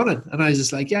who does the running?" And I was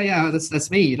just like, "Yeah, that's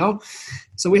me, you know."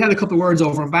 So we had a couple of words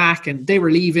over and back, and they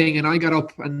were leaving, and I got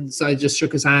up, and so I just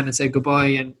shook his hand and said goodbye.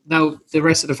 And now the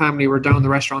rest of the family were down the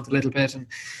restaurant a little bit, and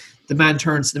the man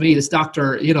turns to me, this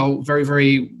doctor, you know, very,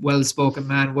 very well-spoken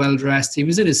man, well-dressed. He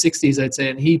was in his 60s, I'd say,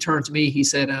 and he turned to me. He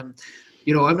said,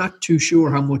 "You know, I'm not too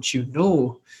sure how much you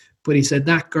know, but," he said,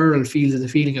 "that girl feels the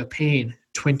feeling of pain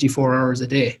 24 hours a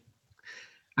day."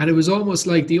 And it was almost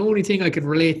like the only thing I could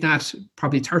relate that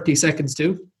probably 30 seconds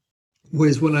to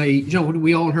was when when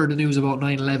we all heard the news about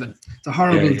 9/11. It's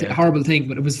a horrible thing,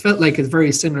 but it felt like a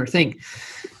very similar thing.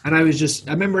 And I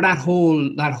remember that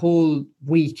whole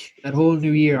week, that whole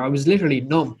New Year, I was literally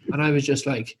numb. And I was just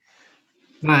like,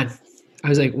 man, I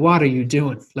was like, what are you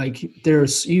doing? Like,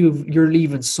 you're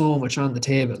leaving so much on the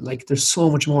table. Like, there's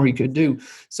so much more you could do.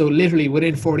 So literally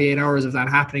within 48 hours of that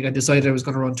happening, I decided I was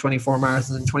going to run 24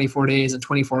 marathons in 24 days in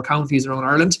 24 counties around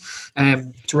Ireland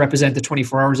to represent the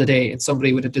 24 hours a day and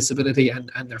somebody with a disability and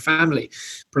their family,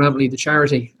 predominantly the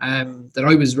charity that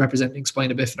I was representing,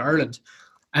 Spina Bifida Ireland.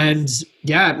 And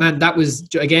yeah, man, that was,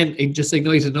 again, it just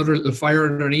ignited another little fire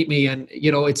underneath me. And,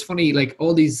 you know, it's funny, like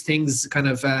all these things kind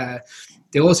of,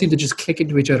 they all seem to just click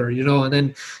into each other, you know. And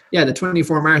then, yeah, the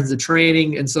 24 marathons, the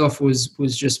training and stuff was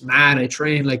just mad. I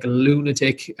trained like a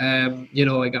lunatic. You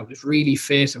know, I was really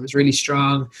fit. I was really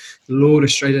strong. I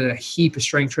did a heap of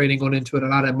strength training going into it, a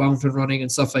lot of mountain running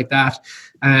and stuff like that.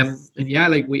 And yeah,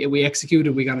 like we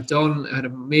executed, we got it done. I had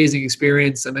an amazing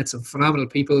experience. I met some phenomenal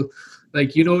people.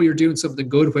 like, you know, you're doing something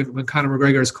good when Conor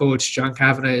McGregor's coach, John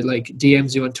Kavanagh, like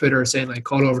DMs you on Twitter saying like,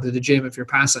 call over to the gym if you're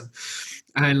passing.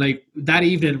 And like that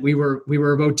evening we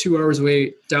were about 2 hours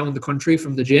away down the country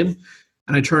from the gym.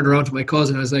 And I turned around to my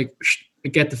cousin. I was like,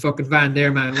 get the fucking van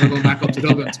there, man. We're going back up to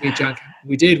Dublin to meet John.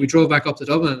 We did. We drove back up to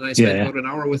Dublin and I spent about an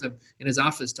hour with him in his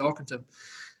office talking to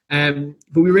him.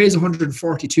 But we raised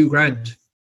 142 grand.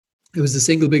 It was the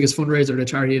single biggest fundraiser the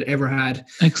charity had ever had.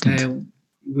 Excellent.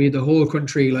 We the whole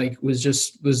country like was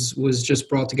just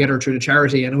brought together through the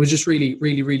charity, and it was just really,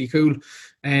 really, really cool.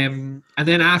 And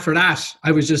then after that,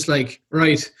 I was just like,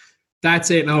 right,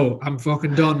 that's it. No, I'm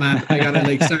fucking done, man. I gotta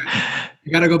like start. I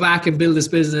gotta go back and build this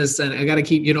business, and I gotta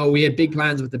keep. You know, we had big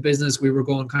plans with the business. We were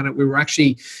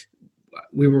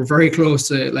very close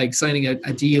to like signing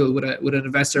a deal with an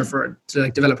investor to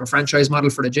like develop a franchise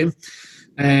model for the gym.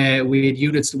 We had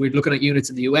units. We were looking at units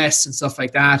in the US and stuff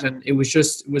like that, and it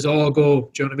was all go.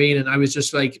 Do you know what I mean? And I was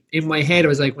just like, in my head, I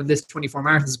was like, when this 24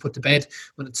 marathons is put to bed,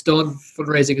 when it's done,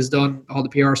 fundraising is done, all the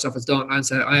PR stuff is done, I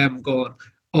said I am going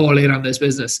all in on this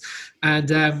business. And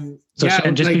so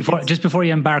Shane, just before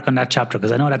you embark on that chapter,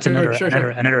 because I know that's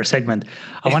another segment,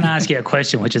 I want to ask you a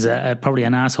question, which is probably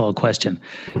an asshole question.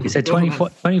 You said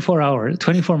 24 hours,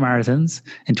 24 marathons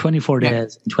in 24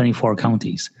 days in 24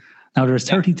 counties. Now there's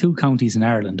 32 counties in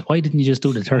Ireland. Why didn't you just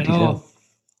do the 32?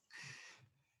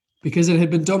 Because it had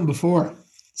been done before.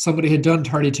 Somebody had done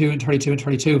 32 and 32 and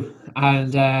 32.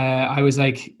 And I was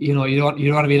like, you don't want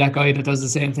to be that guy that does the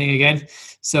same thing again.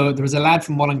 So there was a lad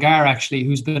from Mullingar actually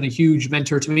who's been a huge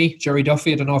mentor to me, Jerry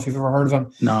Duffy. I don't know if you've ever heard of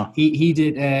him. No. He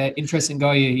did interesting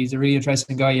guy. He's a really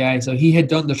interesting guy, yeah. So he had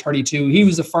done the 32. He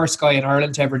was the first guy in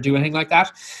Ireland to ever do anything like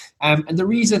that. And the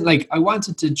reason, like, I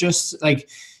wanted to just, like,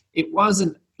 it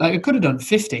wasn't, like, I could have done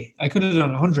 50. I could have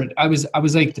done 100. I was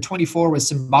like, the 24 was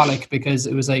symbolic because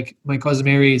it was like my cousin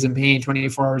Mary is in pain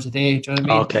 24 hours a day. Do you know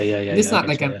what I mean? Okay, yeah. It's not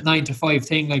like a 9 to 5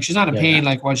 thing. Like, she's not in pain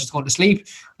like while she's going to sleep.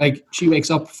 Like, she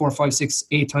wakes up 4, 5, 6,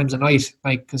 8 times a night,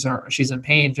 like, because she's in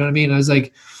pain. Do you know what I mean? I was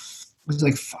like,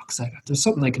 fuck's sake, there's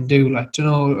something I can do. Like, you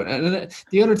know. And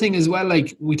the other thing as well,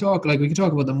 like, we can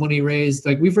talk about the money raised.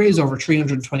 Like, we've raised over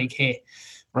 320k,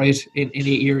 right, in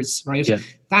 8 years, right? Yeah.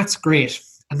 That's great.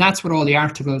 And that's what all the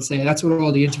articles say. That's what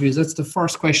all the interviews. That's the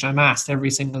first question I'm asked every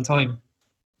single time.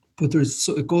 But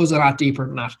it goes a lot deeper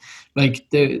than that. Like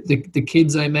the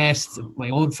kids I met, my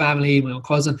own family, my own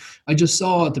cousin, I just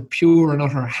saw the pure and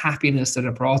utter happiness that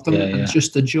it brought them, and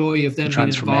just the joy of them being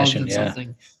involved in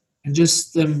something, and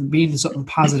just them being something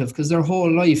positive, because their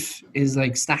whole life is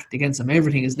like stacked against them.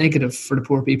 Everything is negative for the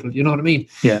poor people. You know what I mean?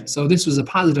 Yeah. So this was a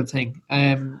positive thing.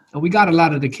 And we got a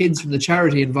lot of the kids from the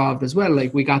charity involved as well.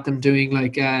 Like, we got them doing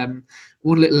like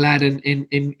one little lad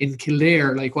in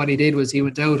Kildare. Like, what he did was he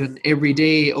went out, and every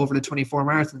day over the 24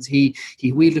 marathons, he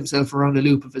wheeled himself around the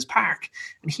loop of his park,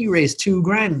 and he raised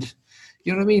 $2,000.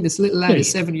 You know what I mean? This little lad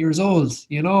is 7 years old,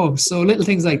 you know. So little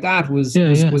things like that was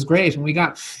great, and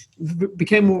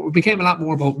became a lot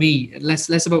more about me,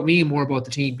 less about me and more about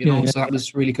the team, you know. So that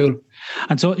was really cool.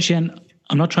 And so, Shane,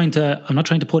 I'm not trying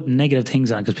to put negative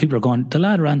things on, because people are going, the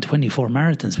lad ran 24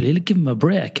 marathons, will you give him a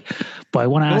break? But I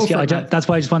want to ask you, that's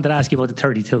why I just wanted to ask you about the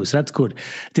 32. So that's good.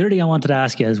 The other thing I wanted to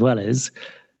ask you as well is,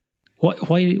 what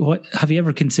have you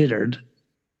ever considered,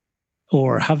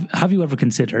 or have you ever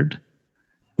considered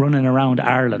running around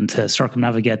Ireland to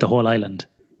circumnavigate the whole island?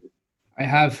 I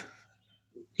have.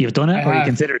 You've done it, or you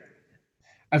considered?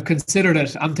 I've considered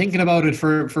it. I'm thinking about it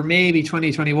for maybe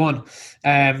 2021,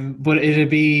 but it'd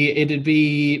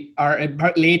be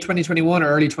late 2021 or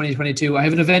early 2022. I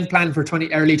have an event planned for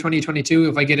early 2022.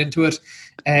 If I get into it,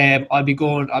 I'll be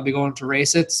going to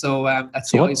race it. So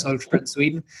that's the Ice Ultra in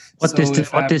Sweden. What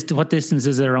distance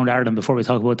is it around Ireland before we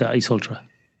talk about the Ice Ultra?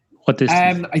 What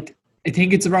distance? I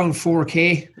think it's around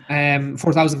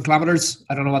 4,000 kilometers.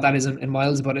 I don't know what that is in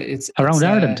miles, but it's around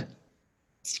Ireland.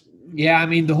 Yeah, I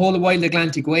mean, the whole Wild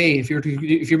Atlantic Way. If you're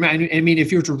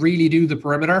to really do the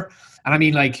perimeter, and I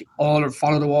mean, like,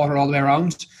 follow the water all the way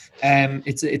around.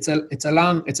 It's a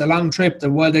long trip. The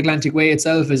Wild Atlantic Way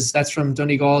itself that's from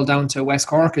Donegal down to West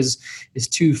Cork is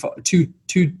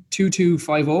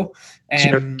 2250.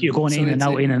 So you're going in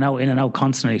and out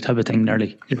constantly, type of thing,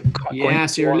 nearly. So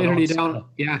you're literally down.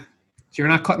 Yeah. So you're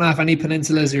not cutting off any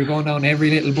peninsulas. You're going down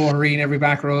every little bohereen, every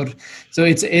back road. So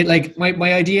it's like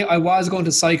my idea. I was going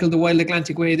to cycle the Wild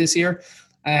Atlantic Way this year,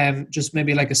 just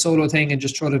maybe like a solo thing, and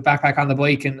just throw the backpack on the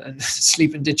bike and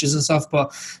sleep in ditches and stuff. But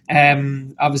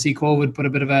obviously COVID put a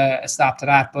bit of a stop to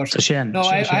that. But so Shane,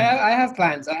 I have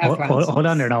plans. Hold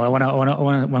on there now. We're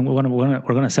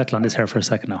going to settle on this here for a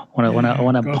second now. I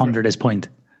want to ponder this point,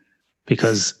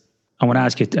 because I want to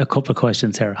ask you a couple of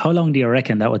questions here. How long do you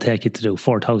reckon that would take you to do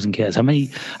 4,000 Ks? How many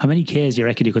Ks do you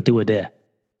reckon you could do a day?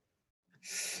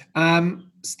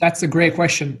 That's a great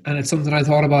question, and it's something I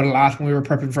thought about a lot when we were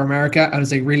prepping for America. I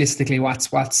was like, realistically,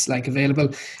 what's like available?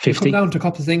 50? It come down to a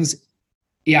couple of things.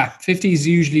 Yeah, 50 is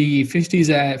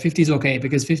okay,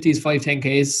 because 50 is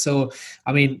 5-10 Ks. So,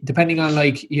 I mean, depending on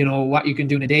like, you know, what you can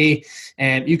do in a day,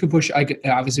 and you can I could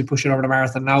obviously push it over the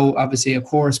marathon now, obviously, of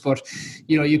course, but,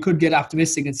 you know, you could get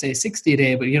optimistic and say 60 a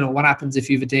day, but, you know, what happens if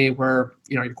you have a day where,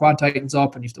 you know, your quad tightens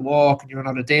up and you have to walk and you're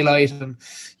not out of daylight and,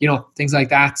 you know, things like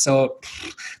that. So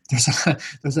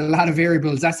there's a lot of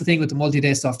variables. That's the thing with the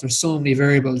multi-day stuff. There's so many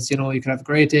variables. You know, you could have a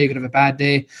great day, you could have a bad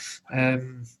day.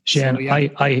 Shane, so, yeah.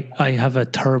 I have a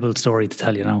terrible story to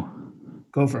tell you now.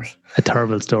 Go for it. A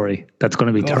terrible story that's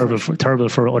going to be terrible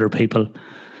for other people,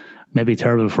 maybe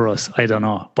terrible for us. I don't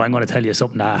know, but I'm going to tell you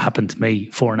something that happened to me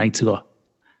 4 nights ago.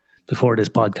 Before this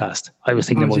podcast, I was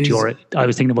thinking about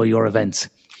your events.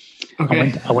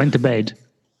 Okay. I went to bed,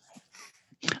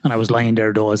 and I was lying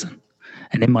there dozing,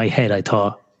 and in my head I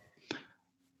thought,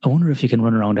 I wonder if you can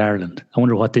run around Ireland. I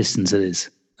wonder what distance it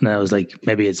is. And I was like,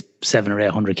 maybe it's 700 or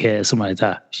 800 Ks, something like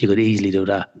that. She could easily do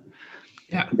that.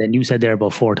 Yeah. And then you said there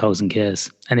about 4,000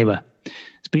 Ks. Anyway,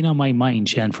 it's been on my mind,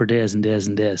 Shane, for days and days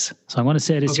and days. So I'm going to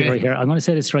say this right here. I'm going to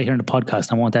say this right here in the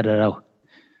podcast. I won't edit it out.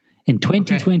 In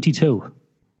 2022.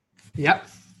 Yep.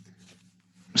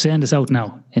 I'm saying this out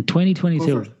now. In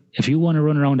 2022, if you want to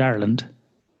run around Ireland,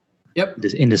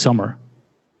 in the summer,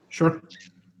 sure,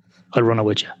 I'll run it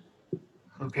with you.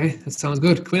 Okay, that sounds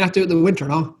good. Can we not do it in the winter,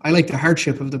 no? I like the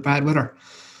hardship of the bad weather.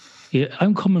 Yeah,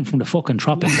 I'm coming from the fucking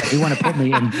tropics. You want to put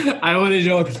me in? I want to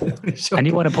joke. And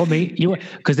you want to put me?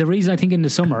 Because the reason I think in the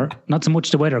summer, not so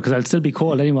much the weather, because I'll still be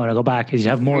cold anyway when I go back, is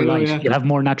you have more light. Yeah. You'll have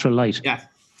more natural light. Yeah,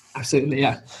 absolutely.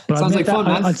 Yeah, but sounds like fun,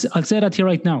 man. I'll say that to you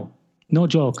right now. No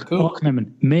joke. Cool. All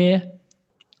commitment. May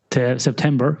to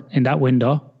September in that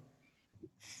window.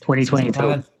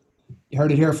 2022. You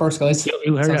heard it here first, guys.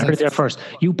 You heard it there first.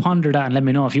 You ponder that and let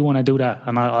me know if you want to do that,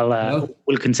 and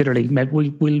we'll consider.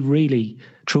 We'll really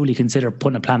truly consider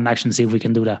putting a plan in action to see if we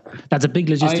can do that. That's a big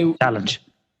logistic challenge.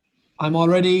 I'm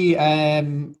already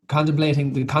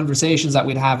contemplating the conversations that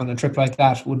we'd have on a trip like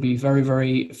that. Would be very,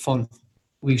 very fun.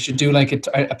 We should do like a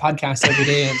podcast every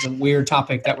day on some weird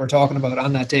topic that we're talking about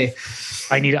on that day.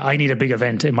 I need a big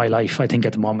event in my life. I think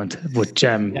at the moment, which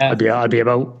I'll be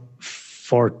about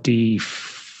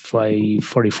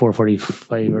 44,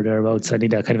 45 or thereabouts. I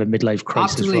need a kind of a midlife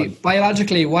crisis.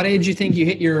 Biologically, what age do you think you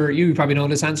hit you probably know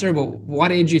this answer, but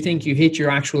what age do you think you hit your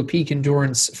actual peak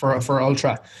endurance for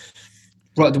ultra?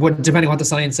 Well, depending on what the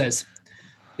science says.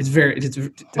 I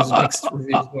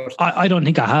don't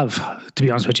think I have, to be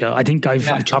honest with you. I think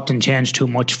I've chopped and changed too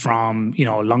much from,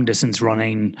 long distance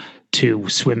running to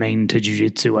swimming to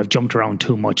jiu-jitsu. I've jumped around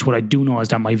too much. What I do know is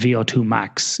that my VO2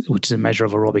 max, which is a measure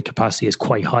of aerobic capacity, is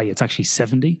quite high. It's actually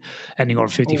 70. Anything over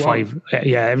 55,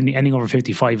 anything over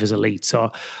 55 is elite.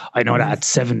 So I know that at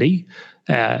 70,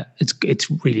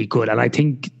 it's really good. And I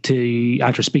think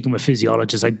after speaking with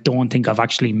physiologists, I don't think I've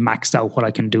actually maxed out what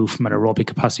I can do from an aerobic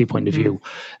capacity point of view.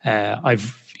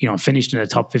 I've finished in the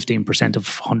top 15%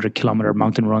 of 100-kilometer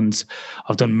mountain runs.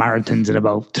 I've done marathons at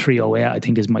about 3:08. I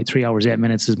think is my 3 hours 8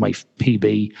 minutes is my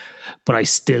PB, but I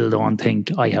still don't think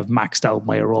I have maxed out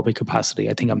my aerobic capacity.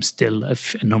 I think I'm still a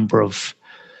number of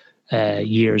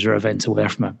years or events away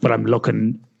from it. But I'm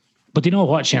looking. But you know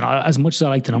what, Shane? As much as I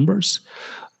like the numbers,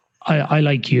 I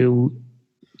like you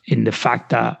in the fact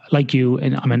that,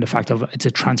 I'm in the fact of it's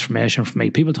a transformation for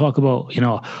me. People talk about,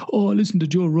 I listen to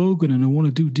Joe Rogan and I want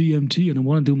to do DMT and I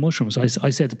want to do mushrooms. I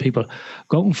said to people,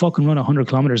 go out and fucking run 100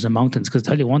 kilometers in the mountains, because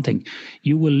I'll tell you one thing,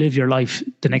 you will live your life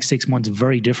the next 6 months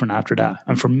very different after that.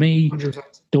 And for me, 100%.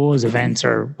 Those events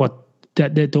are what,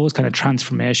 those kind of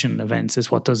transformation events is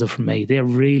what does it for me. They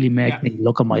really make me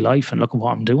look at my life and look at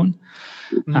what I'm doing.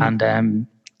 Mm-hmm. And,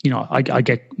 I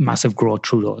get massive growth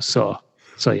through those. So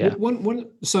yeah.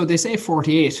 So they say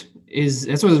 48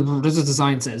 that's what the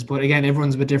science says. But again,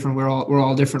 everyone's a bit different. We're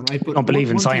all different, right? But we don't believe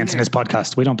in science in this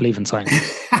podcast. We don't believe in science.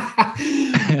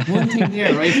 One thing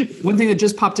there, right? One thing that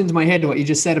just popped into my head, what you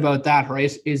just said about that,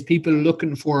 right, is people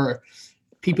looking for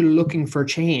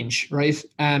change, right?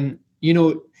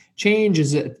 Change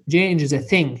is a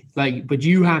thing, but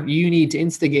you need to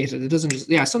instigate it. It doesn't just,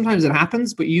 sometimes it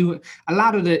happens, but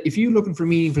if you're looking for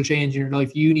meaningful change in your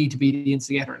life, you need to be the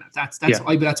instigator. And that's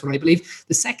what I believe.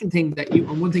 The second thing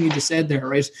one thing you just said there,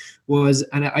 right, was,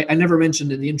 and I never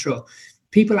mentioned in the intro,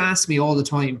 people ask me all the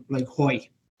time, like, why?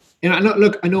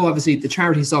 look, I know obviously the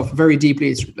charity stuff very deeply.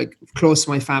 It's like close to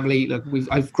my family. Like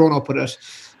I've grown up with it.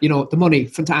 The money,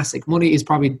 fantastic. Money is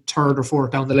probably third or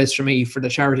fourth down the list for me for the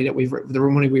charity that the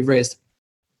money we've raised.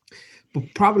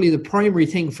 But probably the primary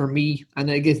thing for me, and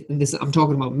I'm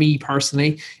talking about me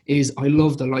personally, is I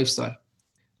love the lifestyle.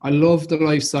 I love the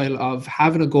lifestyle of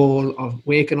having a goal, of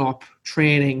waking up,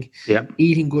 training,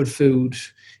 eating good food,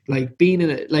 like being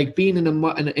in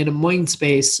a mind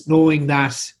space, knowing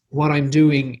that what I'm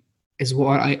doing is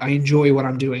what I enjoy what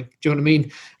I'm doing. Do you know what I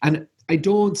mean? And I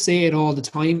don't say it all the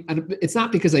time, and it's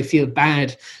not because I feel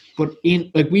bad, but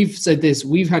we've said this,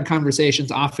 we've had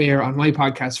conversations off air on my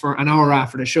podcast for an hour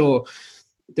after the show.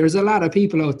 There's a lot of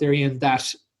people out there, Ian,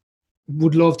 that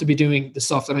would love to be doing the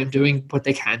stuff that I'm doing, but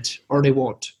they can't or they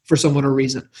won't for some other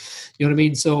reason. You know what I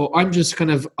mean? So I'm just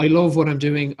I love what I'm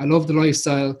doing. I love the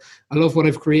lifestyle. I love what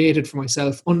I've created for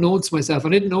myself, unknown to myself. I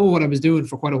didn't know what I was doing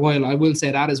for quite a while. I will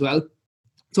say that as well.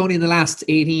 It's only in the last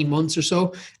 18 months or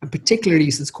so, and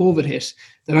particularly since COVID hit,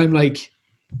 that I'm like,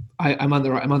 I'm on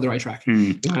the right track.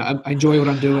 I enjoy what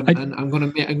I'm doing, and I'm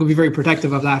gonna be very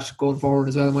protective of that going forward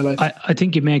as well in my life. I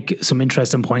think you make some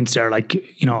interesting points there. Like,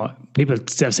 people have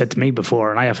said to me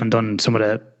before, and I haven't done some of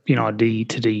the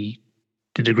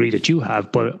the degree that you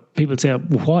have, but people say,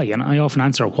 why? And I often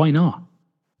answer, why not?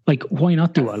 Like, why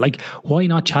not do it? Like, why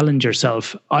not challenge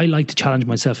yourself? I like to challenge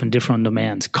myself in different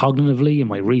domains, cognitively, in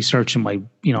my research, in my,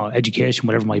 education,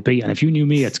 whatever it might be. And if you knew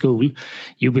me at school,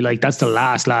 you'd be like, that's the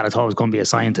last lad I thought was going to be a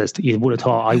scientist. You would have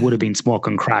thought I would have been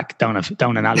smoking crack down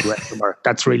an alleyway somewhere.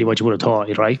 That's really what you would have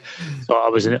thought, right? So I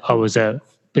was a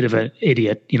bit of an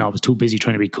idiot. I was too busy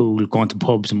trying to be cool, going to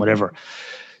pubs and whatever.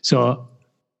 So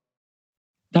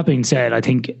that being said, I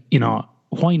think,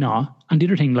 why not? And the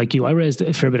other thing, like I raised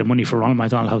a fair bit of money for Ronald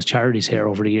McDonald House charities here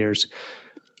over the years.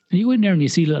 And you go in there and you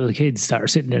see little kids that are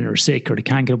sitting there and are sick, or they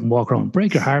can't get up and walk around.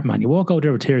 Break your heart, man. You walk out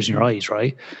there with tears in your eyes,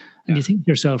 right? And you think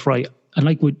to yourself, right, and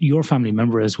like with your family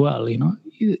member as well,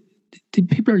 the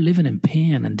people are living in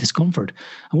pain and discomfort.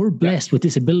 And we're blessed with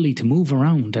this ability to move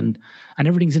around and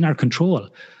everything's in our control.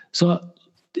 So,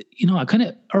 it kind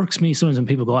of irks me sometimes when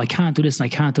people go, I can't do this and I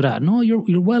can't do that. No,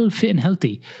 you're well fit and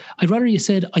healthy. I'd rather you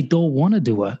said, I don't want to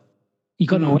do it. You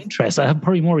got no interest. I have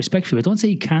probably more respect for you. But don't say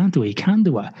you can't do it. You can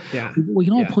do it. Yeah. We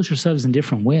can all push ourselves in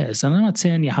different ways. And I'm not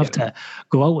saying you have to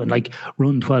go out and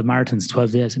run 12 marathons,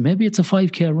 12 days. Maybe it's a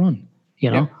 5K run,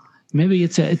 Maybe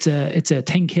it's a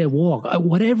 10K walk,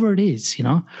 whatever it is,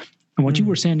 And what you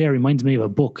were saying there reminds me of a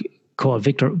book called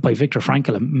Viktor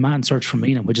Frankl, A Man's Search for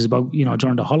Meaning, which is about,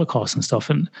 during the Holocaust and stuff.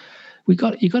 And you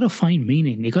got to find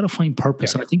meaning. You got to find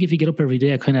purpose. And I think if you get up every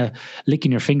day kind of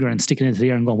licking your finger and sticking it into the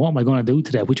air and going, what am I going to do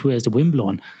today? Which way is the wind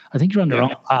blowing? I think you're on the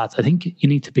wrong path. I think you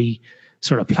need to be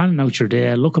sort of planning out your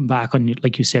day, looking back on,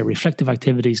 like you say, reflective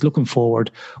activities, looking forward.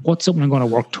 What's something I'm going to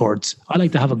work towards? I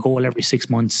like to have a goal every 6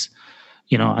 months,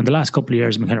 and the last couple of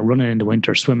years I've been kind of running in the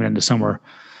winter, swimming in the summer,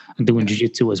 and doing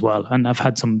jiu-jitsu as well. And I've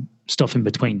had some stuff in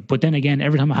between. But then again,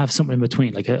 every time I have something in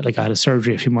between, like I had a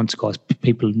surgery a few months ago, as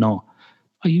people know,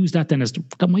 I use that then as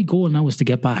that my goal now is to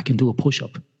get back and do a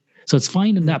push-up. So it's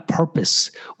finding that purpose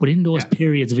within those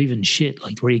periods of even shit,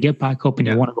 like where you get back up and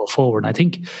you want to go forward. And I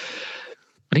think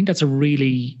that's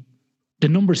the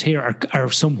numbers here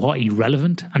are somewhat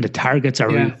irrelevant and the targets are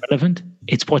irrelevant.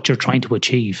 It's what you're trying to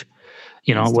achieve.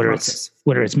 Whether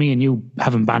it's me and you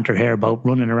having banter here about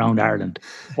running around Ireland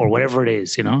or whatever it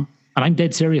is, And I'm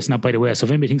dead serious now, by the way. So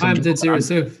if anybody thinks I'm dead serious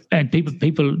too, and people,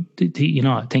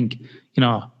 think,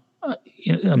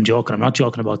 I'm joking. I'm not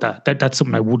joking about that. That's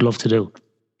something I would love to do.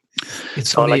 It's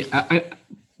so funny. I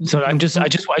just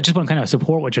want to kind of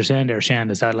support what you're saying there, Shane,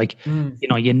 is that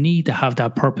you need to have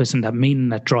that purpose and that meaning,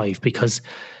 that drive, because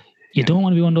you don't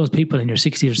want to be one of those people in your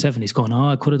 60s or 70s going,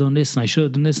 I could have done this and I should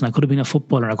have done this and I could have been a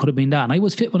footballer, I could have been that. And I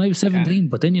was fit when I was 17,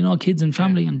 but then, kids and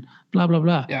family and blah, blah,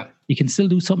 blah. Yeah. You can still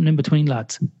do something in between,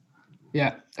 lads.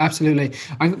 Yeah, absolutely.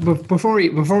 Before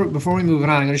we move on,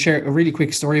 I'm going to share a really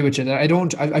quick story with you that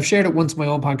I've shared it once on my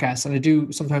own podcast, and I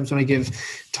do sometimes when I give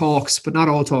talks, but not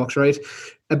all talks, right?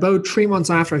 About 3 months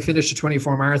after I finished the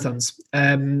 24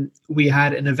 marathons, we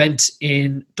had an event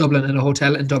in Dublin, in a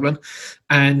hotel in Dublin,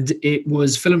 and it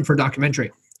was filmed for a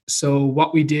documentary. So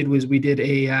what we did was we did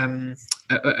a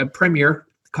premiere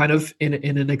kind of in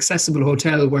an accessible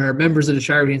hotel where members of the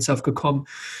charity and stuff could come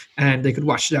and they could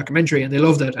watch the documentary, and they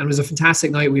loved it. And it was a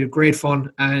fantastic night. We had great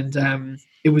fun, and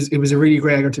it was a really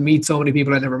great. I got to meet so many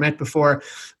people I'd never met before.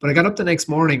 But I got up the next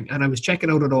morning and I was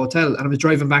checking out at the hotel, and I was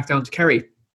driving back down to Kerry.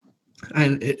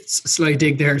 And it's a slight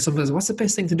dig there. Sometimes, what's the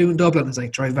best thing to do in Dublin? I was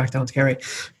like, drive back down to Kerry.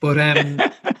 But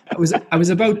I was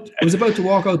about to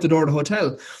walk out the door of the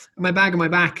hotel, my bag on my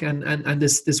back, and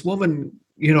this woman,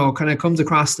 kind of comes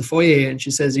across the foyer and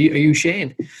she says, are you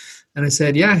Shane? And I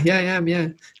said, yeah, I am, yeah.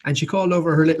 And she called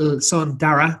over her little son,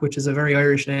 Dara, which is a very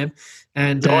Irish name.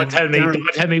 And don't tell me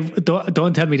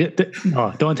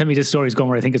this story's going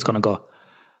where I think it's going to go.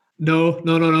 No.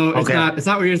 Okay. It's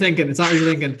not what you're thinking.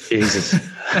 Jesus.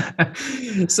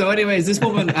 So anyways, this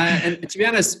woman, and to be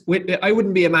honest, I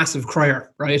wouldn't be a massive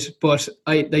crier, right? But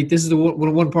this is the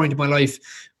one point in my life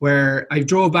where I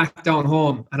drove back down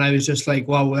home and I was just like,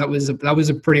 wow, that was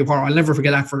a pretty horror. I'll never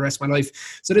forget that for the rest of my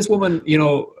life. So this woman,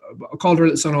 called her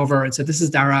little son over and said, this is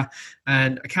Dara.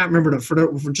 And I can't remember for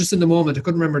just in the moment, I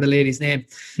couldn't remember the lady's name.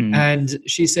 And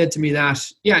she said to me that,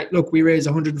 yeah, look, we raised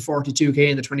 142K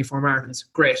in the 24 marathons.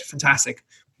 Great. Fantastic.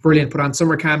 Brilliant. Put on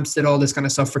summer camps, did all this kind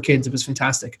of stuff for kids. It was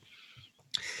fantastic.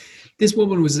 This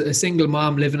woman was a single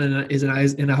mom living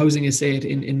in a housing estate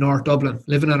in North Dublin,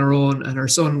 living on her own, and her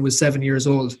son was 7 years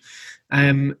old.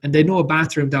 And they had no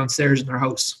bathroom downstairs in their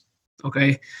house.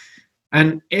 Okay.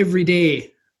 And every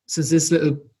day since this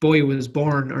little boy was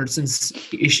born, or since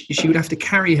she would have to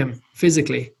carry him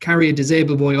physically, carry a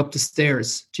disabled boy up the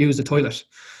stairs to use the toilet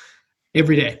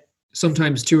every day,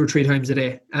 sometimes 2 or 3 times a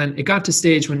day. And it got to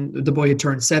stage when the boy had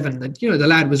turned 7 that, the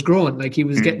lad was growing, like he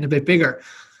was getting a bit bigger.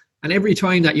 And every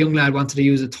time that young lad wanted to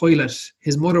use a toilet,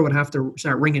 his mother would have to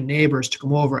start ringing neighbours to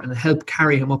come over and help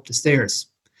carry him up the stairs.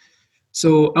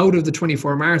 So out of the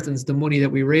 24 marathons, the money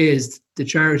that we raised, the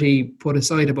charity put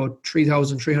aside about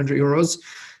 3,300 euros,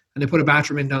 and they put a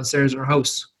bathroom in downstairs in her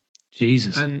house.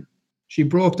 Jesus. And she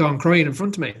broke down crying in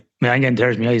front of me. Man, I'm getting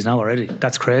tears in my eyes now already.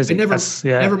 That's crazy. I never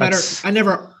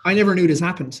knew this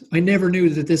happened. I never knew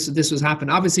that this was happening.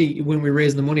 Obviously, when we were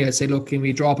raising the money, I'd say, look, can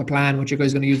we draw up a plan, what you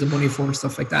guys going to use the money for and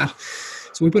stuff like that.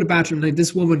 So we put a bathroom. Like,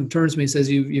 this woman turns to me and says,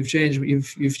 you've changed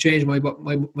my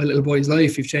little boy's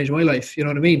life. You've changed my life. You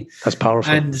know what I mean? That's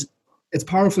powerful. And it's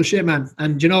powerful shit, man.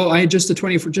 And I had just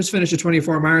finished the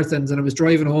 24 marathons, and I was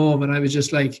driving home, and I was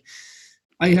just like,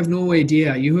 I have no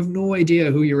idea. You have no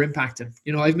idea who you're impacting.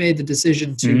 I've made the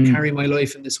decision to carry my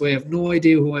life in this way. I have no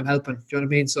idea who I'm helping. Do you know what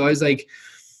I mean? So I was like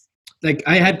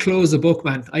I had closed the book,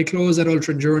 man. I closed that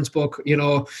ultra endurance book.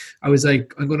 I was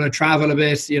like, I'm going to travel a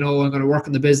bit. I'm going to work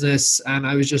in the business. And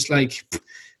I was just like,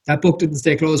 that book didn't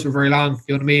stay closed for very long.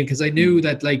 You know what I mean? Because I knew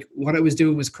that what I was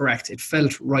doing was correct. It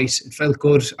felt right. It felt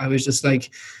good. I was just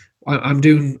like, I'm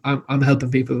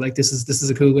helping people. Like, this is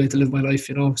a cool way to live my life,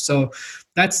 So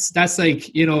that's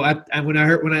like, and when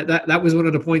that was one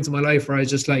of the points in my life where I was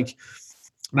just like,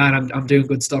 man, I'm doing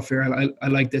good stuff here. I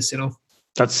like this,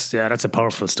 That's a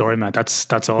powerful story, man.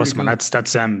 That's awesome. Cool.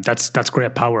 And that's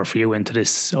great power for you into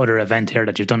this other event here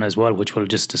that you've done as well, which we'll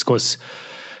just discuss.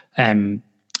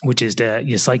 Which is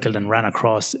you cycled and ran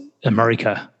across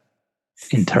America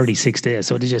in 36 days.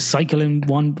 So did you cycle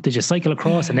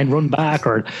across and then run back,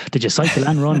 or did you cycle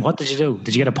and run? What did you do?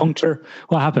 Did you get a puncture?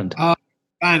 What happened?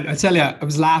 Man, I tell you, I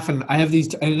was laughing. I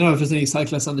don't know if there's any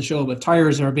cyclists on the show, but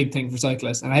tires are a big thing for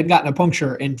cyclists. And I had gotten a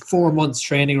puncture in 4 months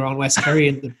training around West Kerry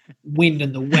in the wind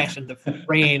and the wet and the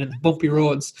rain and the bumpy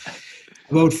roads.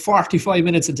 About 45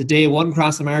 minutes into day 1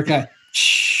 across America,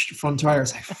 front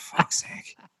tires. Like, for fuck's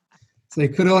sake. So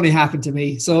it could only happen to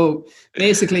me. So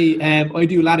basically, I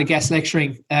do a lot of guest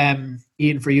lecturing,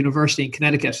 Ian, for university in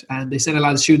Connecticut, and they send a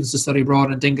lot of students to study abroad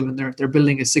in Dingle, and they're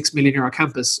building a €6 million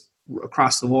campus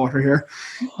across the water here.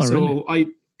 Oh, so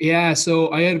really? So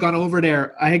I had gone over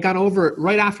there. I had gone over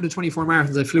right after the 24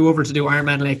 marathons. I flew over to do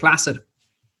Ironman Lake Placid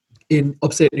in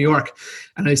upstate New York,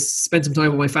 and I spent some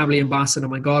time with my family in Boston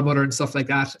and my godmother and stuff like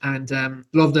that, and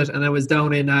loved it. And I was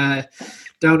down in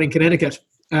Connecticut.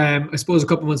 I suppose a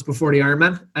couple of months before the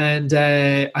Ironman, and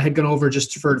I had gone over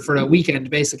just for a weekend.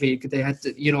 Basically, they had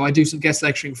to, I do some guest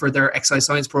lecturing for their exercise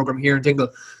science program here in Dingle,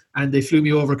 and they flew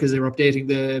me over because they were updating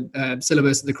the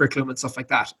syllabus and the curriculum and stuff like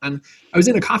that. And I was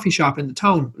in a coffee shop in the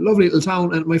town, lovely little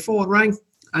town, and my phone rang,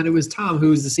 and it was Tom,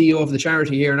 who's the CEO of the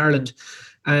charity here in Ireland,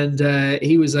 and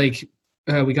he was like,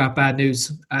 "We got bad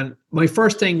news." And my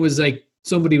first thing was like,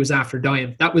 somebody was after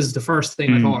dying. That was the first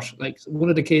thing I thought, like one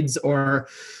of the kids or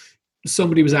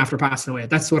somebody was after passing away.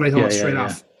 That's what I thought straight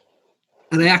off.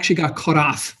 And I actually got cut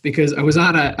off because I was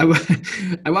on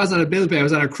a bill pay. I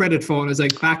was on a credit phone. It was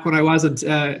like back when I wasn't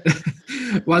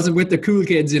with the cool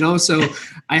kids, So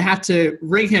I had to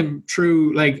ring him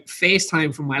through like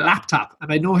FaceTime from my laptop,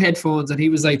 and I had no headphones. And he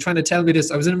was like trying to tell me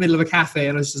this. I was in the middle of a cafe,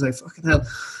 and I was just like, fucking hell.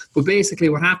 But basically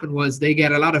what happened was they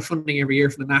get a lot of funding every year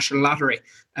from the National Lottery.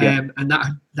 And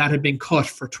that had been cut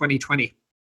for 2020.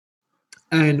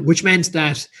 And which meant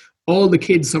that all the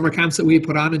kids' summer camps that we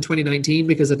put on in 2019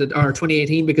 or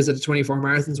 2018 because of the 24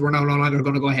 marathons were now no longer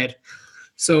going to go ahead.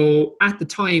 So at the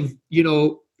time,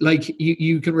 like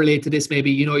you can relate to this maybe,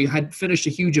 you had finished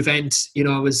a huge event, it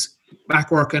was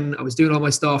back working. I was doing all my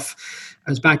stuff.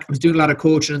 I was doing a lot of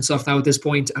coaching and stuff now at this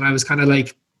point, and I was kind of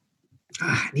like,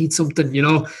 I need something, and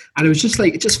it was just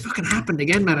like, it just fucking happened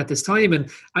again, man, at this time. And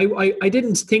I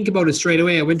didn't think about it straight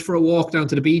away. I went for a walk down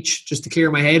to the beach just to clear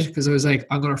my head, because I was like,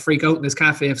 I'm going to freak out in this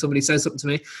cafe if somebody says something to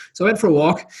me. So I went for a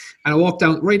walk, and I walked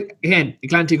down right again,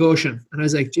 Atlantic Ocean. And I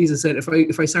was like, Jesus said,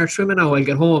 if I start swimming now, I'll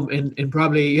get home in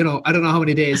probably, I don't know how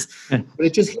many days, but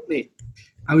it just hit me.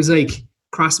 I was like,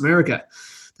 cross America.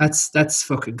 That's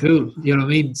fucking cool. You know what I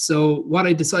mean? So what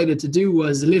I decided to do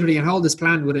was, literally, I had all this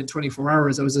planned within 24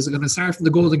 hours. I was just going to start from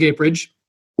the Golden Gate Bridge,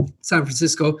 San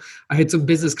Francisco. I had some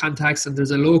business contacts, and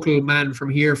there's a local man from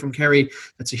here, from Kerry,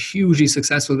 that's a hugely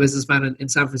successful businessman in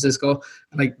San Francisco,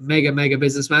 like mega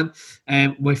businessman.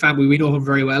 My family, we know him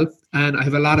very well. And I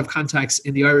have a lot of contacts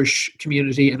in the Irish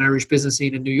community and Irish business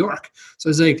scene in New York. So I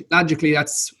was like, logically,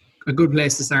 that's a good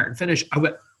place to start and finish. I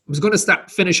was going to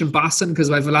finish in Boston because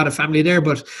I have a lot of family there,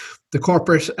 but the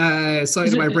corporate side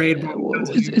of my brain.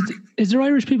 Is there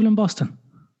Irish people in Boston?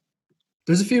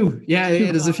 There's a few. Yeah,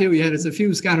 there's a few. Yeah, there's a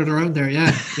few scattered around there.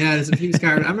 Yeah, there's a few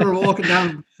scattered. I remember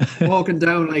walking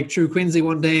down like through Quincy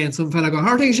one day, and some fella go,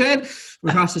 "Harting Shed,"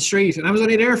 across the street, and I was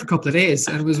only there for a couple of days,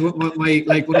 and it was one of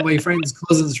my friend's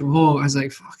cousins from home. I was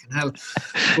like, "Fucking hell!"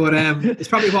 But it's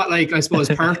probably what, like, I suppose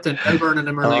Perth and Melbourne and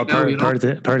them are like now.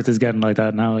 Perth is getting like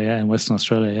that now. Yeah, in Western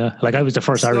Australia. Yeah, like I was the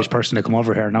first Irish person to come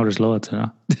over here. Now there's loads.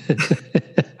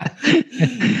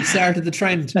 Started the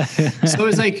trend. So I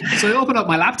was like, I opened up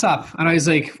my laptop, and I was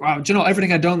like, wow,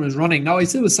 everything I'd done was running. Now I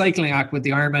still was cycling with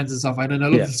the Ironmans and stuff. I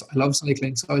love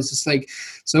cycling. So I was just like,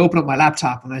 I opened up my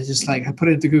laptop, and I was just like, I put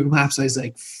it into Google Maps. I was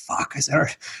like, fuck, I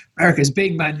said, America's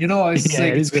big, man. I was just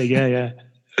like, it's big. Yeah.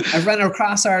 I ran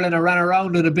across Ireland, I ran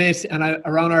around it a bit, and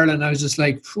around Ireland, I was just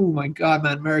like, oh my God,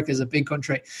 man, America is a big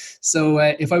country. So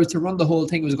if I was to run the whole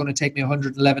thing, it was going to take me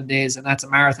 111 days, and that's a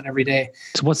marathon every day.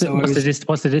 So what's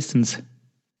the distance?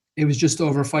 It was just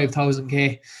over 5,000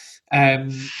 K.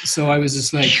 So I was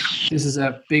just like, this is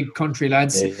a big country,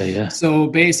 lads. Yeah. So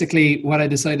basically what I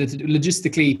decided to do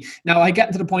logistically, now I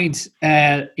got to the point,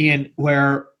 Ian,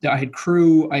 where I had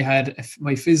crew, I had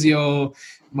my physio,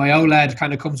 my OLAD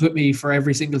kind of comes with me for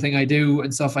every single thing I do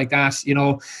and stuff like that,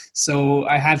 So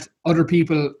I had other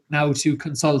people now to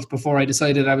consult before I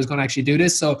decided I was going to actually do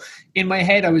this. So in my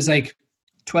head, I was like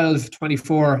 12,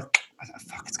 24,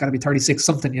 fuck, it's got to be 36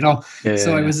 something, So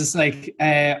I was just like,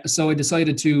 so I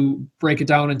decided to break it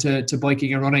down into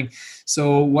biking and running.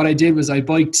 So what I did was I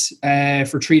biked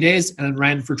for 3 days and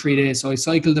ran for 3 days. So I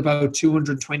cycled about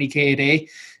 220K a day,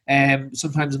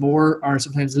 sometimes more or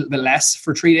sometimes a little bit less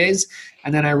for 3 days.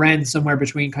 And then I ran somewhere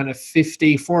between kind of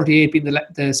 48 being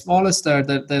the smallest or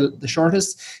the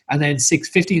shortest, and then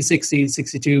 15, 16,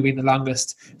 62 being the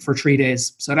longest for 3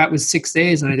 days. So that was 6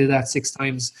 days, and I did that 6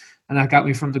 times. And that got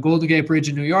me from the Golden Gate Bridge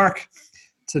in New York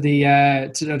to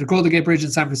the Golden Gate Bridge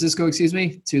in San Francisco,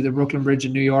 to the Brooklyn Bridge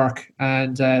in New York.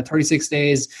 And 36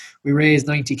 days, we raised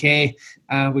 90K.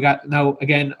 We got, now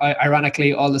again,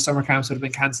 ironically, all the summer camps would have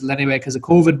been cancelled anyway because of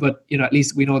COVID, but at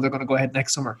least we know they're going to go ahead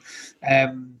next summer.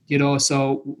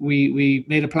 So we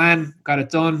made a plan, got it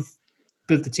done,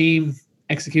 built the team,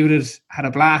 executed, had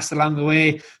a blast along the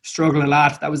way, struggled a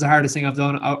lot. That was the hardest thing I've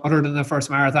done other than the first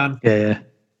marathon. Yeah.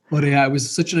 But yeah, it was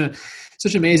such an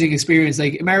amazing experience.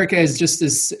 Like, America is just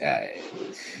this, I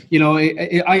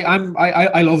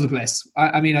love the place.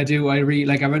 I mean, I do. I really,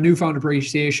 like, I have a newfound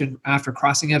appreciation after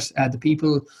crossing it. The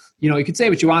people, you could say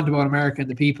what you want about America and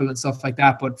the people and stuff like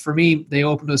that, but for me, they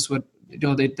opened us with,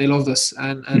 they loved us.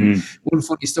 And one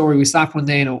funny story, we stopped one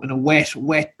day in a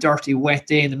wet, dirty, wet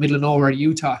day in the middle of nowhere,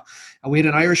 Utah, and we had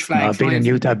an Irish flag. I've been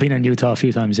in Utah a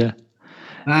few times, yeah.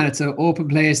 Man, it's an open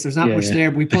place. There's not much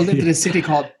there. But we pulled into this city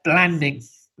called Blanding.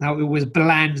 Now, it was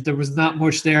bland. There was not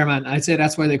much there, man. I'd say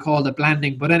that's why they called it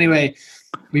Blanding. But anyway,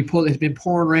 it's been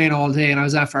pouring rain all day, and I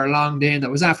was after a long day, and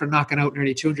that was after knocking out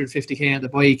nearly 250K on the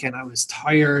bike, and I was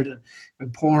tired, and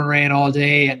been pouring rain all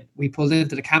day, and we pulled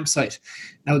into the campsite.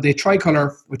 Now, the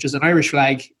tricolour, which is an Irish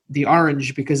flag, the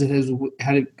orange, because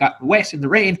had got wet in the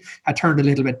rain, had turned a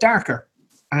little bit darker.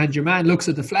 And your man looks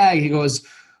at the flag, he goes,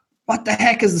 what the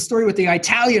heck is the story with the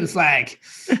Italian flag?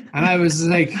 And I was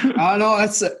like, oh no,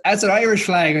 that's an Irish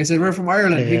flag. I said, we're from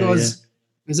Ireland. He goes,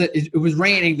 it was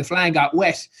raining, the flag got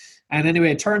wet. And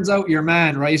anyway, it turns out your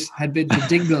man, right, had been to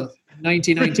Dingle in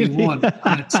 1991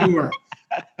 on a tour.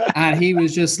 And he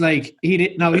was just like, he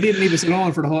didn't leave us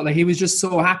alone for the whole, like, he was just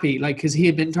so happy, like, because he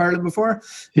had been to Ireland before.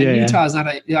 And Utah's not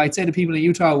I'd say the people in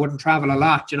Utah wouldn't travel a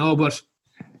lot, but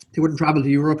they wouldn't travel to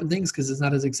Europe and things because it's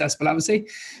not as accessible, obviously.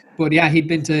 But yeah, he'd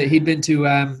been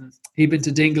to He'd been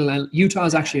to Dingle, and Utah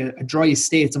is actually a dry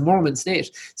state. It's a Mormon state.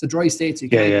 It's a dry state, so you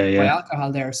can't buy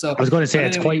alcohol there. So I was going to say,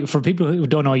 it's quite, for people who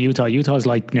don't know Utah is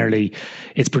like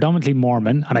it's predominantly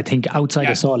Mormon, and I think outside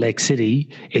of Salt Lake City,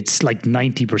 it's like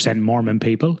 90% Mormon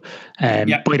people.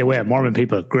 By the way, Mormon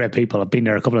people, great people. I've been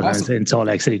there a couple of times in Salt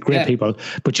Lake City, great people.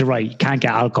 But you're right, you can't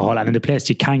get alcohol, and in the place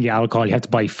you can get alcohol, you have to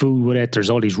buy food with it. There's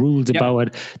all these rules about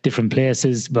it, different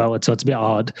places about it, so it's a bit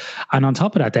odd. And on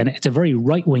top of that, then it's a very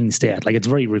right-wing state. Like, it's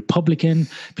very Republican.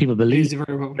 People believe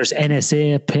there's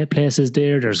NSA places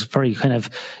there. There's very kind of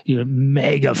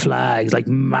mega flags, like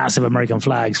massive American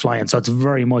flags flying. So it's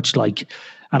very much like,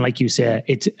 and like you say,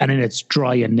 it's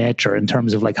dry in nature in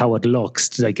terms of like how it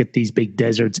looks. Like at these big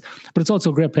deserts, but it's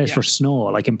also a great place for snow.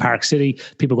 Like in Park City,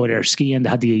 people go there skiing. They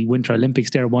had the Winter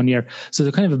Olympics there one year, so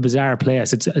it's kind of a bizarre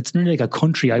place. It's nearly like a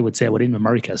country, I would say, within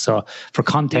America. So for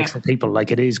context for people,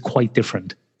 like, it is quite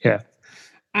different. Yeah.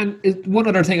 And one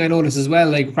other thing I noticed as well,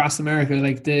 like across America,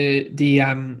 like the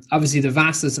obviously the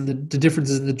vastness and the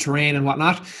differences in the terrain and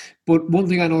whatnot. But one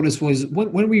thing I noticed was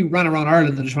when we ran around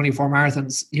Ireland in the 24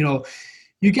 marathons,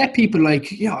 you get people like,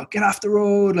 get off the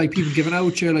road, like people giving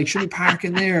out to you, like, should we park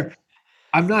in there?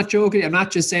 I'm not joking. I'm not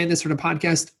just saying this for the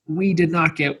podcast. We did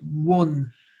not get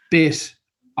one bit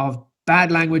of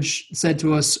bad language said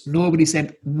to us. Nobody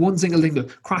said one single thing.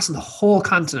 Crossing the whole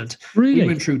continent. Really? We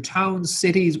went through towns,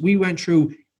 cities. We went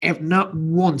through, not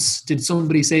once did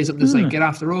somebody say something just like, get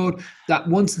off the road. That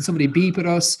once did somebody beep at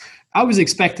us. I was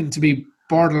expecting to be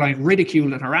borderline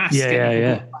ridiculed and harassed.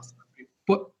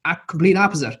 But a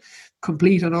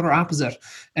complete and utter opposite.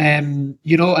 And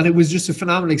it was just a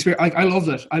phenomenal experience. I loved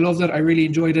it. I really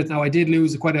enjoyed it. Now, I did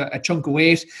lose quite a chunk of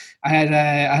weight. I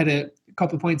had a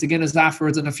couple of pints of Guinness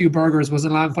afterwards, and a few burgers.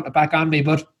 Wasn't long putting it back on me,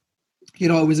 but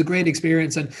it was a great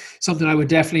experience and something I would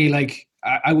definitely like.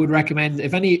 I would recommend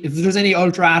if there's any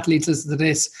ultra athletes listening to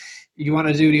this, you want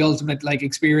to do the ultimate like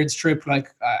experience trip, like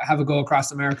have a go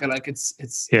across America. Like it's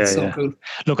so cool.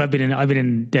 Look, I've been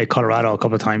in Colorado a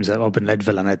couple of times up in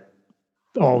Leadville, and it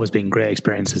always been great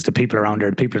experiences. The people around there,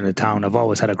 the people in the town, I've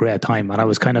always had a great time. And I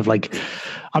was kind of like,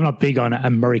 I'm not big on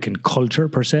American culture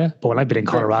per se, but when I've been in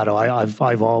Colorado,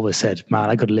 I've always said, man,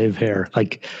 I could live here,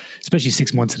 like especially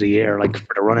 6 months of the year, like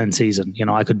for the running season,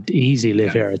 I could easily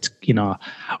live here. It's,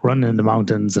 running in the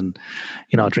mountains and,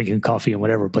 drinking coffee and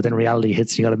whatever, but then reality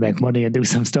hits, you got to make money and do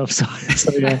some stuff. So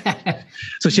yeah.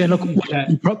 So Shane, look,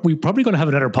 we're probably going to have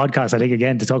another podcast, I think,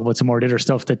 again, to talk about some more other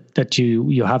stuff that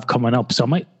you have coming up. So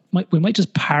we might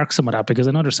just park some of that, because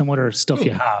I know there's some other stuff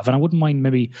you have, and I wouldn't mind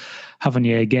maybe having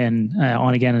you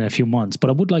on again in a few months. But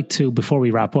I would like to, before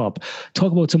we wrap up,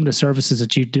 talk about some of the services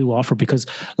that you do offer, because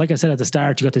like I said at the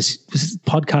start, you got this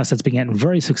podcast that's been getting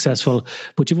very successful,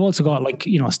 but you've also got like,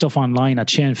 stuff online at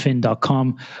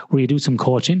shanefinn.com where you do some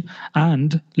coaching.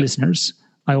 And listeners,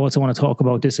 I also want to talk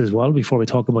about this as well before we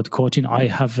talk about the coaching.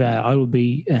 I will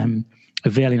be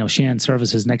availing of Shane's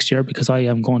services next year, because I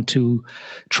am going to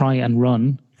try and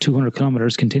run 200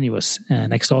 kilometers continuous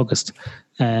next August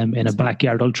in a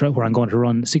backyard ultra, where I'm going to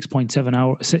run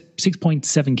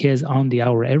 6.7 Ks on the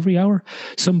hour every hour.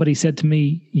 Somebody said to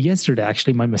me yesterday,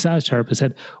 actually, my massage therapist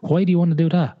said, why do you want to do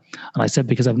that? And I said,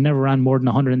 because I've never ran more than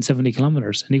 170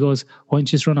 kilometers. And he goes, why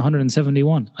don't you just run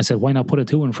 171? I said, why not put a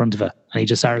 2 in front of it? And he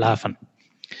just started laughing.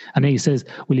 And then he says,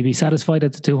 will you be satisfied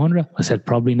at the 200? I said,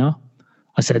 probably not.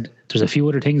 I said, there's a few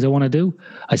other things I want to do.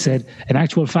 I said, in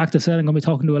actual fact, I said, I'm going to be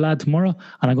talking to a lad tomorrow,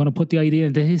 and I'm going to put the idea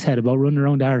into his head about running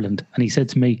around Ireland. And he said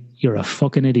to me, you're a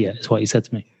fucking idiot, is what he said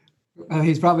to me.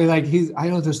 He's probably like, I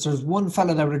know there's one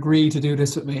fella that would agree to do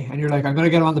this with me. And you're like, I'm going to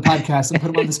get him on the podcast and put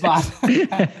him on the spot.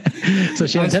 So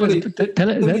Shane,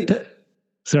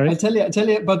 sorry. I'll tell you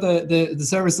about the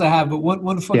service I have, but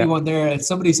one funny one there.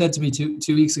 Somebody said to me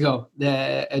two weeks ago,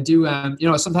 I do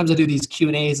sometimes I do these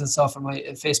Q&As and stuff on my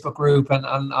Facebook group and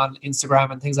on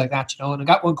Instagram and things like that, and I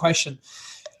got one question,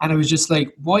 and I was just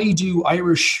like, why are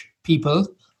Irish people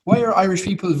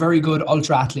very good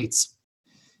ultra athletes?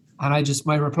 And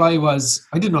my reply was,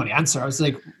 I didn't know the answer. I was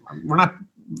like, we're not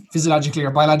physiologically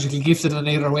or biologically gifted in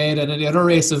any other way than any other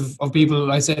race of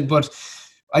people. I said, but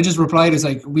I just replied as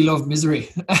like, we love misery.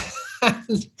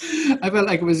 I felt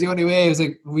like it was the only way. I was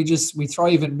like, we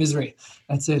thrive in misery.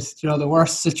 That's it. The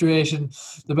worse situation,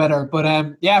 the better. But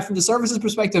from the services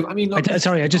perspective, I mean, look,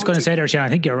 sorry, I just going to say there, Shane, I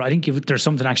think there's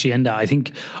something actually in that. I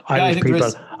think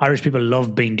Irish people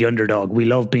love being the underdog. We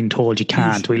love being told you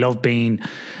can't. We love being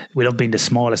we love being the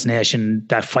smallest nation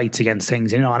that fights against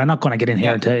things, and I'm not going to get in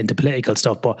here into political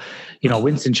stuff, but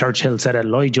Winston Churchill said it,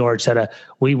 Lloyd George said it,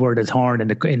 we were the thorn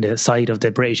in the side of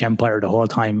the British Empire the whole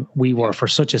time. We were, for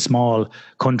such a small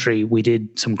country, we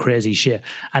did some crazy shit.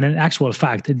 And in actual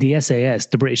fact, the SAS,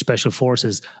 the British Special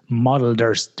Forces, modeled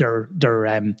their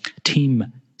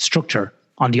team structure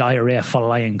on the IRA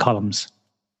flying columns.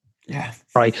 Yeah.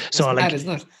 Right. So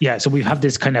so we have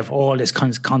this kind of all this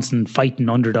constant fighting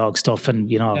underdog stuff, and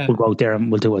we'll go out there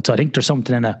and we'll do it. So I think there's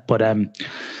something in it, but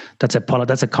that's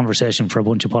a conversation for a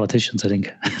bunch of politicians, I think.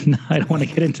 I don't want to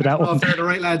get into that one. If they're the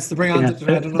right lads to bring on. I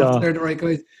don't know if they're the right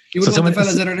guys. You wouldn't want the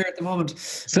fellas that are there at the moment.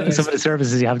 Some of the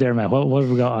services you have there, Matt. What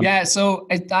have we got on? Yeah, so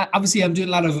obviously I'm doing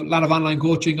a lot of online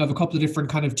coaching. I have a couple of different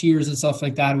kind of tiers and stuff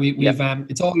like that.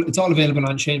 It's all available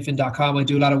on ShaneFinn.com. I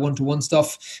do a lot of one-to-one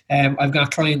stuff. I've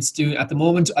got clients doing at the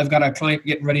moment. I've got a client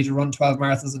getting ready to run 12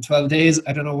 marathons in 12 days.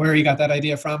 I don't know where he got that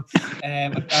idea from.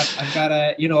 I've got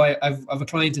a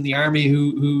client in the army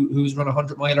who's run a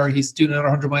 100-miler. He's doing another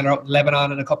 100-miler out in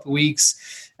Lebanon in a couple of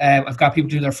weeks. I've got people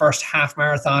doing their first half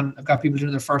marathon. I've got people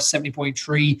doing their first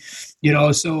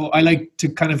 70.3, so I like to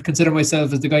kind of consider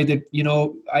myself as the guy that,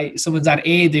 someone's at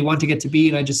A, they want to get to B,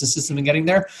 and I just assist them in getting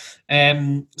there.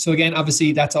 So again,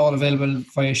 obviously that's all available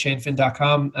via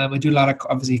ShaneFinn.com. I do a lot of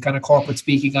obviously kind of corporate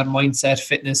speaking on mindset,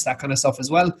 fitness, that kind of stuff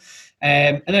as well.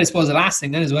 And then I suppose the last thing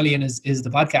then as well, Ian, is the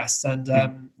podcast. And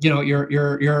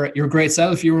your great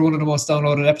self, you were one of the most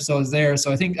downloaded episodes there.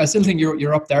 So I still think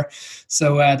you're up there.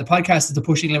 So the podcast is the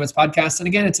Pushing Limits podcast. And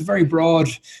again, it's a very broad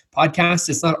podcast.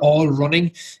 It's not all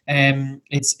running.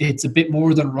 It's a bit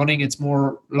more than running. It's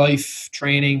more life,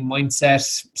 training,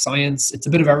 mindset, science. It's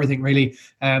a bit of everything really.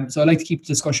 So I like to keep the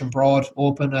discussion broad,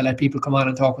 open. I let people come on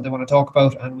and talk what they want to talk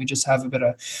about, and we just have a bit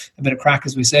of crack,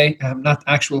 as we say. Not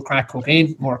actual crack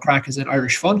cocaine, more crack as in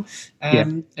Irish fun.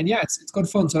 And it's good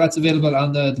fun. So that's available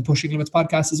on the Pushing Limits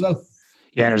podcast as well.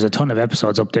 Yeah, there's a ton of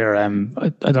episodes up there. I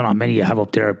don't know how many you have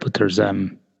up there, but there's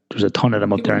a ton of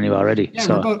them up there anyway already. Yeah,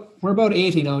 so we're about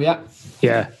 80 now. Yeah.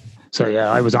 Yeah. So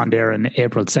I was on there in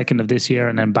April 2nd of this year,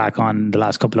 and then back on the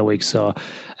last couple of weeks. So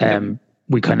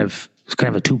it's kind of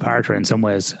a two-parter in some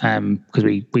ways, because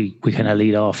we kind of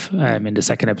lead off in the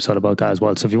second episode about that as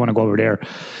well. So if you want to go over there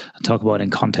and talk about it in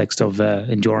context of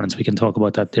endurance, we can talk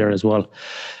about that there as well.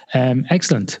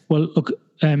 Excellent. Well, look,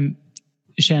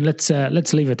 Shane, let's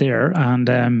leave it there,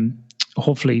 and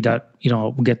hopefully that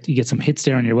you get some hits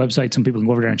there on your website. Some people can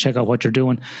go over there and check out what you're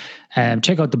doing.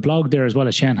 Check out the blog there as well,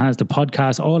 as Shane has the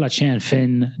podcast, all at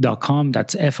ShaneFinn.com.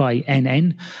 That's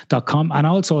FINN.com. And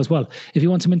also as well, if you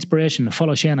want some inspiration,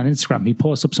 follow Shane on Instagram. He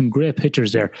posts up some great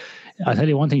pictures there. I'll tell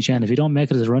you one thing, Shane, if you don't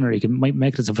make it as a runner, might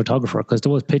make it as a photographer, because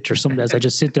those pictures, some days I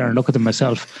just sit there and look at them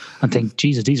myself and think,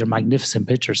 Jesus, these are magnificent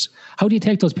pictures. How do you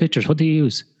take those pictures? What do you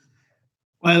use?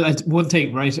 Well, one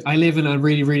thing, right? I live in a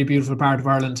really, really beautiful part of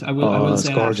Ireland. I will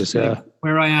say gorgeous, that. Like,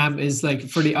 where I am is like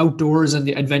for the outdoors and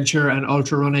the adventure and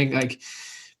ultra running. Like,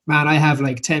 man, I have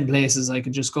like 10 places I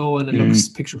could just go, and it looks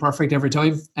picture perfect every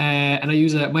time. And I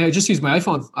just use my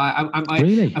iPhone.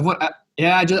 Really? I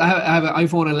have an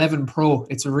iPhone 11 Pro.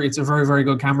 It's a very, very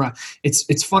good camera.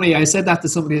 It's funny. I said that to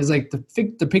somebody. It's like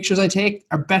the pictures I take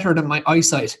are better than my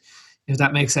eyesight, if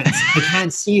that makes sense. I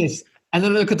can't see it. And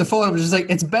then I look at the phone, I'm just like,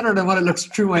 it's better than what it looks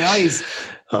through my eyes.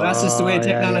 But that's just the way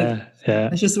technology. Yeah.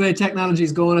 That's just the way technology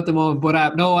is going at the moment. But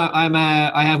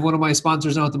I have one of my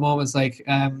sponsors now at the moment. It's like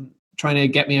trying to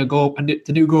get me the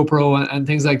new GoPro and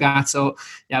things like that. So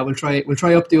yeah, we'll try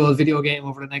up the old video game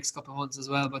over the next couple of months as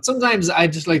well. But sometimes I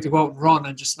just like to go out and run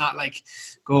and just not like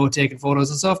go taking photos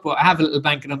and stuff. But I have a little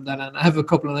bank of them, and I have a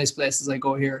couple of nice places I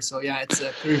go here. So yeah, it's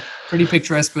a pretty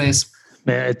picturesque place.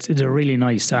 Yeah, it's really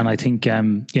nice, and I think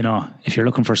if you're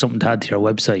looking for something to add to your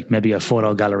website, maybe a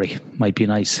photo gallery might be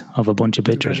nice of a bunch of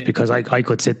pictures, because I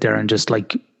could sit there and just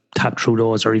like tap through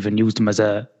those, or even use them as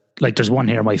there's one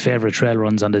here, my favorite trail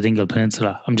runs on the Dingle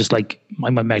Peninsula. I'm just like,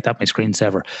 I might make that my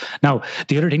screensaver. Now,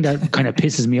 the other thing that kind of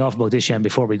pisses me off about this, Shane,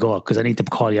 before we go, because I need to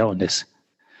call you out on this.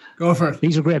 Go for it.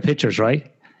 These are great pictures,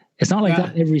 right? It's not like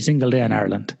that every single day in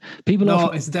Ireland. People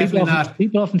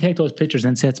often take those pictures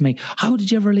and say to me, how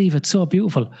did you ever leave? It's so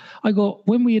beautiful. I go,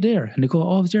 when were you there? And they go,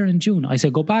 I was there in June. I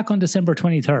said, go back on December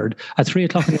 23rd at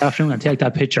 3:00 in the afternoon and take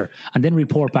that picture, and then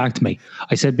report back to me.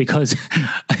 I said, because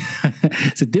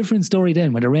it's a different story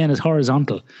then when the rain is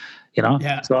horizontal.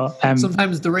 Yeah. So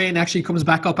sometimes the rain actually comes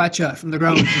back up at you from the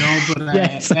ground,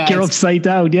 But you're upside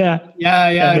down. Yeah.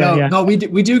 Yeah. No, we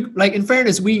do. Like, in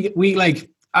fairness, we like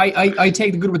I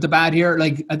take the good with the bad here.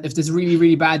 Like if there's really,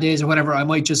 really bad days or whatever, I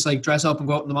might just like dress up and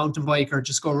go out on the mountain bike or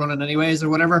just go running anyways or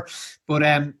whatever. But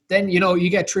then, you know, you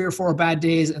get 3 or 4 bad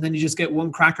days and then you just get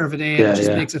one cracker of a day and it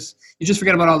just makes it, you just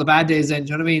forget about all the bad days then,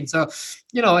 do you know what I mean? So,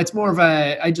 you know, it's more of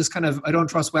I don't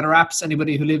trust weather apps.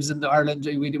 Anybody who lives in Ireland,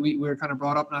 we're kind of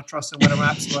brought up not trusting weather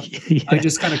apps, but I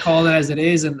just kind of call it as it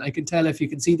is. And I can tell if you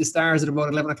can see the stars at about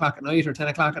 11 o'clock at night or 10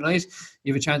 o'clock at night,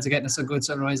 you have a chance of getting a good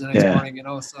sunrise the next morning, you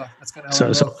know, so that's kind of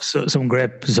how so some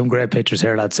great pictures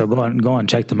here, lads. So go on,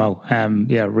 check them out.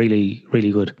 Really,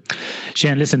 really good.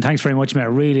 Shane, listen, thanks very much, mate. I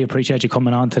really appreciate you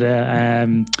coming on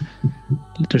today.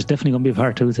 There's definitely going to be a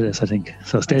part 2 to this, I think.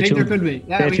 So stay tuned. I think there could be.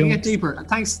 Yeah, we can get deeper.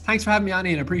 Thanks for having me on,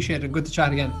 Ian. I appreciate it. Good to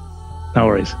chat again. No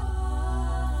worries.